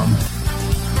bruceclay.com.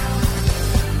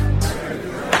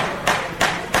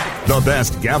 The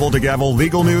best gavel-to-gavel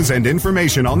legal news and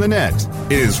information on the net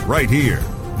is right here.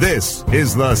 This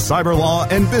is the Cyber Law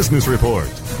and Business Report,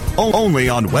 only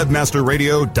on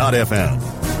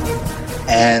webmasterradio.fm.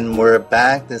 And we're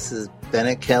back. This is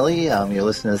Bennett Kelly. You're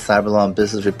listening to Cyber Law and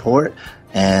Business Report.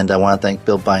 And I want to thank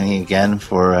Bill Binding again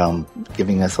for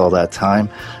giving us all that time.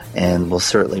 And we'll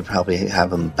certainly probably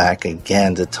have him back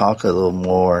again to talk a little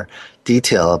more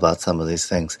detail about some of these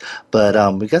things. But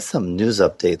we got some news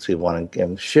updates we want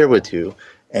to share with you.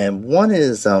 And one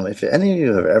is, if any of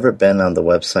you have ever been on the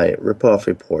website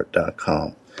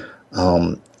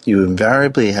ripoffreport.com, you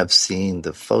invariably have seen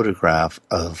the photograph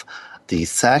of the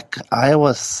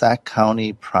Iowa Sac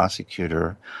County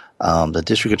prosecutor, the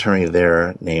district attorney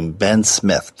there named Ben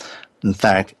Smith. In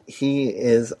fact, he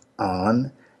is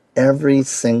on every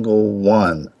single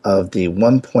one of the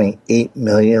 1.8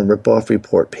 million Ripoff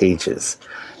Report pages.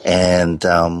 And,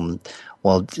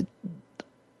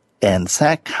 and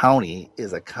Sac County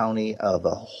is a county of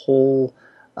a whole,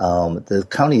 the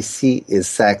county seat is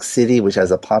Sac City, which has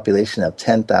a population of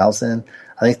 10,000.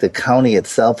 I think the county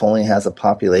itself only has a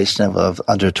population of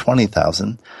under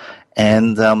 20,000.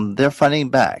 And they're fighting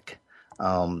back.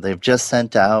 They've just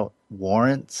sent out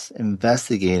warrants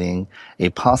investigating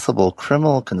a possible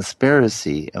criminal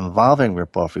conspiracy involving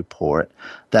Ripoff Report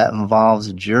that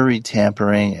involves jury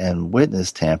tampering and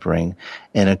witness tampering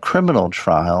in a criminal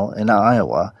trial in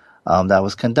Iowa that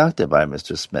was conducted by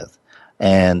Mr. Smith.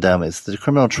 And it's the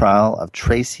criminal trial of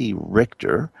Tracy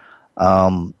Richter,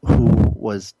 who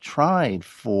was tried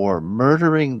for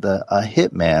murdering a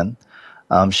hitman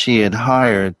she had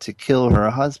hired to kill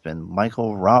her husband,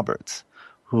 Michael Roberts,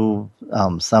 who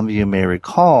some of you may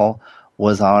recall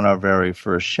was on our very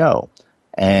first show.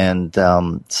 And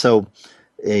so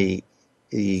the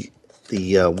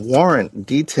warrant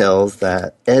details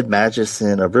that Ed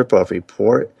Magnuson of Ripoff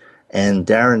Report and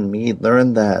Darren Mead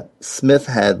learned that Smith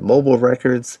had mobile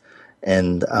records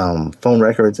and phone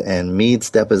records and Mead's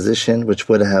deposition, which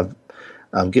would have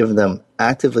given them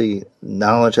actively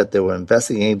knowledge that they were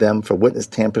investigating them for witness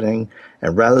tampering.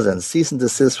 And rather than cease and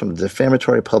desist from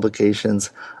defamatory publications,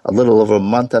 a little over a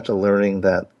month after learning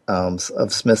that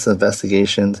of Smith's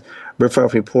investigations,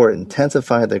 Ripoff Report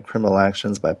intensified their criminal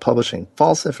actions by publishing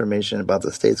false information about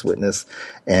the state's witness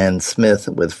and Smith,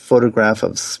 with photograph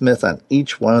of Smith on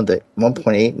each one of the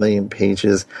 1.8 million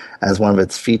pages as one of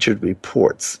its featured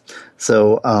reports.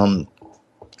 So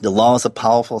the law is a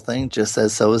powerful thing, just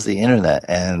as so is the internet.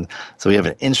 And so we have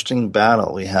an interesting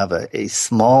battle. We have a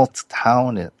small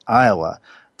town in Iowa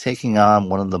taking on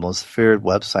one of the most feared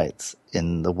websites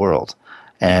in the world.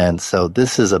 And so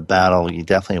this is a battle you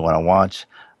definitely want to watch.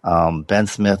 Ben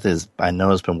Smith I know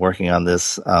has been working on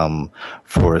this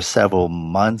for several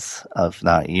months, if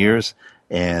not years.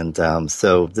 And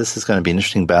so this is going to be an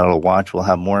interesting battle to watch. We'll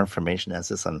have more information as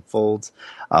this unfolds.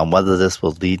 Whether this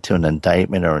will lead to an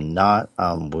indictment or not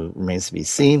remains to be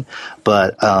seen.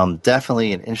 But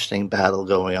definitely an interesting battle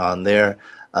going on there.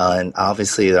 And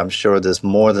obviously, I'm sure there's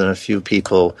more than a few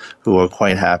people who are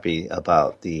quite happy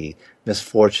about the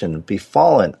misfortune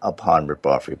befallen upon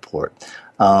Ripoff Report.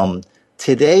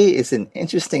 Today is an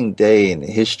interesting day in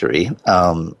history.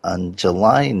 On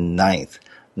July 9th,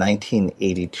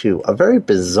 1982, a very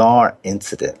bizarre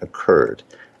incident occurred.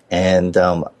 And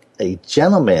a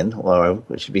gentleman, or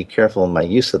I should be careful in my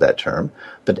use of that term,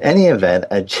 but in any event,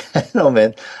 a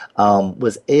gentleman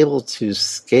was able to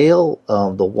scale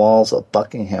the walls of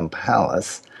Buckingham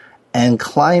Palace and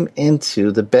climb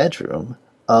into the bedroom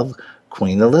of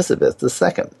Queen Elizabeth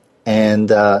II. And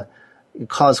it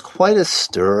caused quite a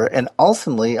stir, and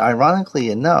ultimately, ironically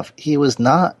enough, he was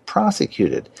not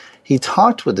prosecuted. He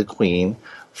talked with the Queen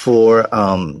for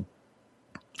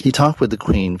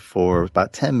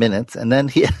about 10 minutes, and then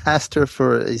he asked her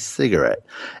for a cigarette,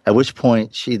 at which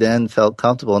point she then felt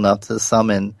comfortable enough to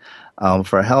summon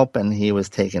for help, and he was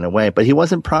taken away. But he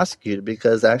wasn't prosecuted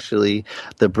because actually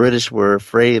the British were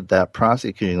afraid that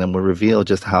prosecuting them would reveal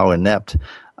just how inept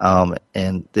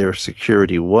and their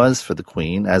security was for the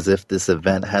Queen, as if this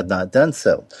event had not done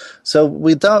so. So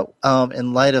we thought,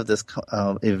 in light of this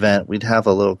event, we'd have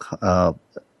a little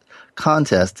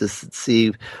contest to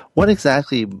see what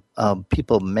exactly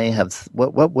people may have,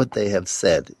 what would they have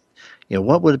said. You know,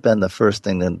 what would have been the first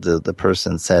thing that the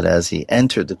person said as he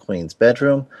entered the Queen's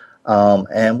bedroom,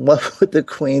 and what would the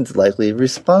Queen's likely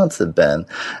response have been?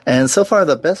 And so far,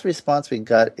 the best response we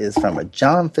got is from a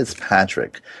John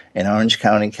Fitzpatrick in Orange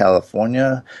County,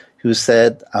 California, who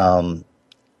said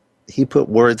he put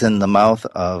words in the mouth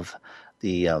of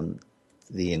the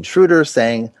intruder,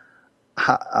 saying,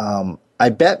 "I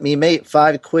bet me mate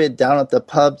 £5 down at the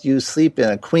pub you sleep in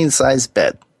a queen-size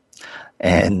bed."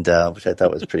 And which I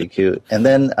thought was pretty cute. And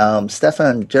then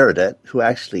Stefan Gerardet, who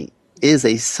actually is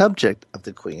a subject of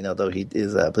the Queen, although he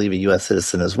is, I believe, a U.S.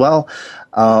 citizen as well,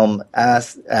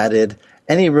 added,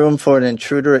 any room for an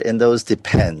intruder in those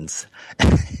depends.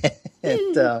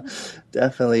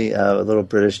 Definitely a little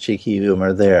British cheeky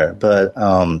humor there. But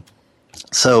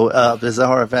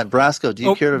bizarre event. Brasco, do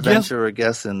you care to venture a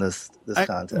guess in this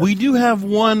contest? We do have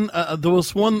one. There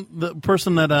was the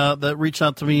person that reached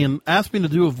out to me and asked me to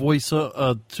do a voice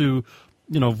to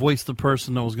voice the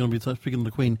person that was going to be speaking to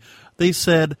the Queen. They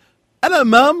said, "Hello,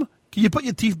 Mum. Can you put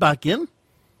your teeth back in?"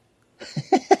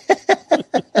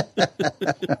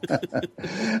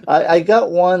 I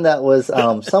got one that was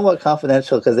somewhat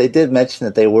confidential because they did mention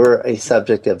that they were a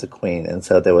subject of the Queen, and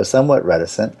so they were somewhat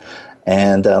reticent.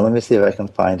 And let me see if I can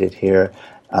find it here.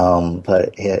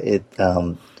 But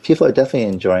people are definitely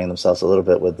enjoying themselves a little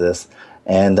bit with this,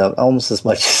 and almost as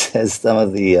much as some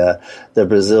of the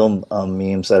Brazil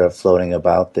memes that are floating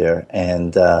about there.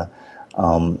 And I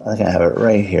think I have it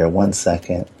right here. 1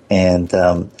 second. And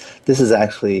this is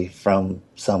actually from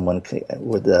someone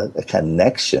with a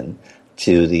connection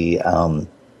to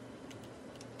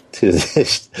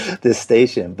this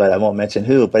station, but I won't mention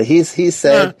who. But he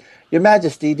said, "Your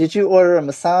Majesty, did you order a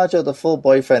massage or the full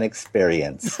boyfriend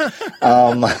experience?"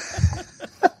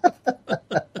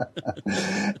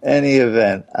 Any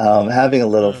event, having a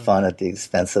little fun at the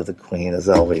expense of the Queen is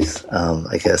always,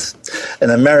 I guess, an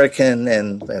American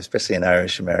and especially an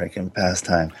Irish American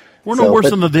pastime. We're no worse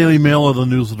than the Daily Mail or the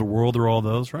News of the World or all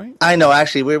those, right? I know.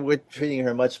 Actually, we're treating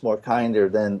her much more kinder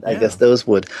than I guess those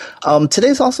would.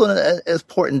 Today's also an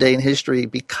important day in history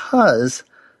because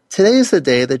today is the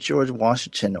day that George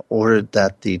Washington ordered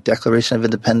that the Declaration of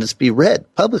Independence be read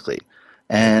publicly,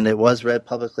 and it was read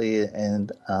publicly in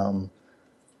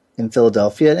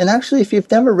Philadelphia. And actually, if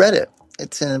you've never read it,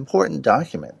 it's an important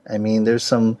document. I mean, there's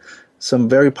some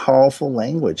very powerful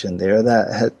language in there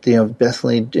that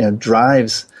definitely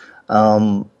drives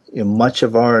much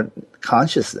of our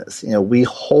consciousness. We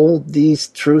hold these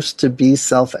truths to be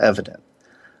self-evident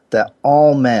that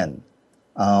all men,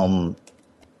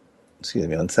 excuse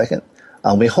me 1 second.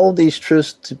 We hold these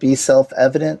truths to be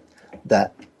self-evident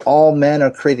that all men are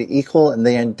created equal and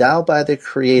they are endowed by their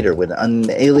Creator with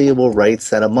unalienable rights,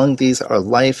 that among these are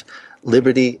life,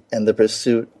 liberty, and the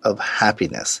pursuit of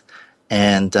happiness.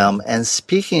 And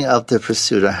speaking of the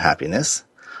pursuit of happiness,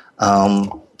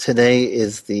 today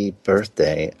is the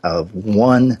birthday of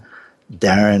one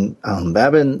Darren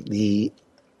Babin, the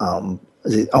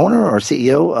owner or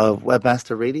CEO of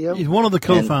Webmaster Radio. He's one of the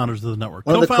co-founders of the network.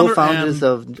 One of the co-founders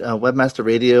of Webmaster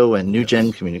Radio and New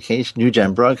Gen Communication, New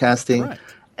Gen Broadcasting. Right.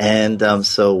 And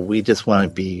so we just want to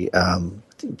be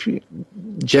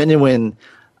genuine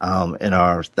in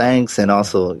our thanks, and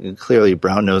also clearly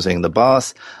brown-nosing the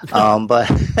boss. But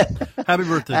happy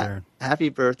birthday, Darren. Happy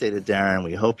birthday to Darren.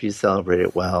 We hope you celebrate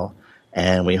it well,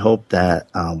 and we hope that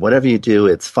whatever you do,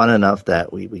 it's fun enough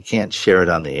that we can't share it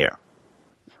on the air.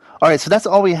 All right, so that's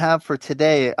all we have for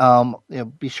today.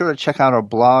 Be sure to check out our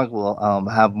blog. We'll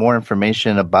have more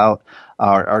information about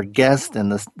our guest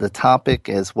and the topic,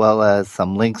 as well as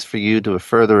some links for you to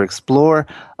further explore.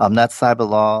 That's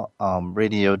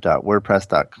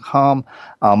cyberlawradio.wordpress.com.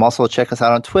 Also, check us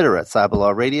out on Twitter at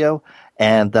Cyberlaw Radio.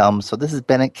 And so this is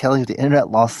Bennett Kelly of the Internet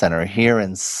Law Center here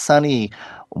in sunny,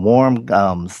 warm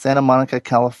Santa Monica,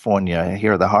 California,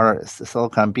 here at the heart of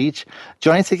Silicon Beach.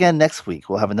 Join us again next week.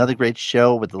 We'll have another great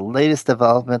show with the latest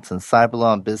developments in cyber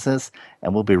law and business,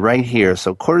 and we'll be right here.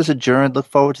 So quarters adjourned. Look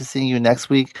forward to seeing you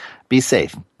next week. Be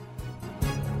safe.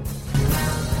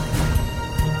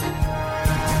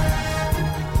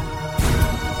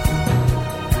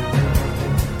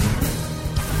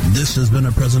 This has been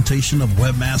a presentation of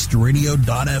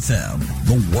WebmasterRadio.fm,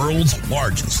 the world's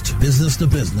largest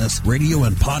business-to-business radio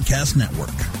and podcast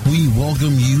network. We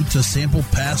welcome you to sample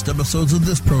past episodes of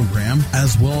this program,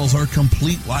 as well as our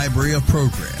complete library of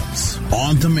programs,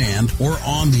 on demand or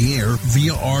on the air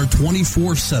via our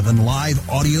 24/7 live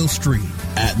audio stream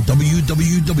at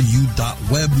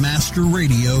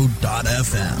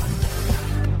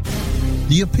www.webmasterradio.fm.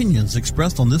 The opinions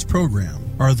expressed on this program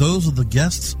are those of the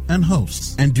guests and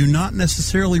hosts and do not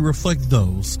necessarily reflect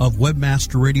those of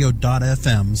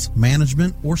WebmasterRadio.fm's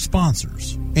management or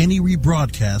sponsors. Any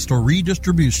rebroadcast or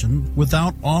redistribution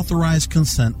without authorized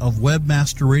consent of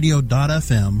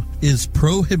WebmasterRadio.fm is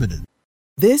prohibited.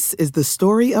 This is the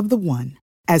story of the one.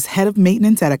 As head of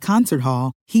maintenance at a concert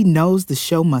hall, he knows the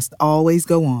show must always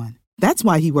go on. That's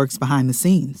why he works behind the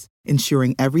scenes,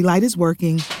 ensuring every light is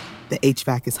working, the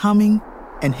HVAC is humming,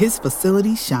 and his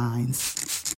facility shines.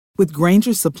 With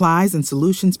Grainger's supplies and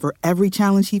solutions for every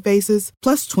challenge he faces,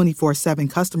 plus 24/7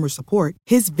 customer support,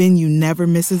 his venue never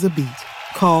misses a beat.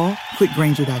 Call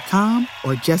quickgrainger.com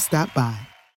or just stop by.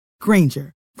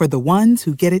 Grainger, for the ones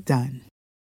who get it done.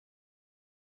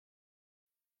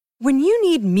 When you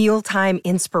need mealtime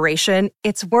inspiration,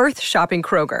 it's worth shopping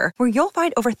Kroger, where you'll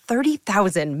find over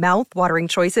 30,000 mouth-watering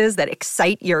choices that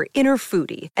excite your inner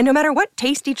foodie. And no matter what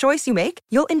tasty choice you make,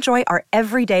 you'll enjoy our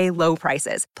everyday low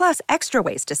prices, plus extra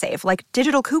ways to save, like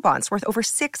digital coupons worth over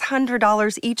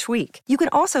 $600 each week. You can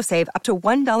also save up to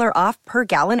 $1 off per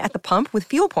gallon at the pump with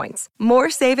fuel points.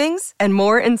 More savings and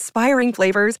more inspiring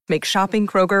flavors make shopping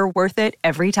Kroger worth it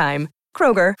every time.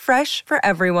 Kroger, fresh for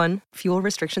everyone. Fuel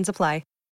restrictions apply.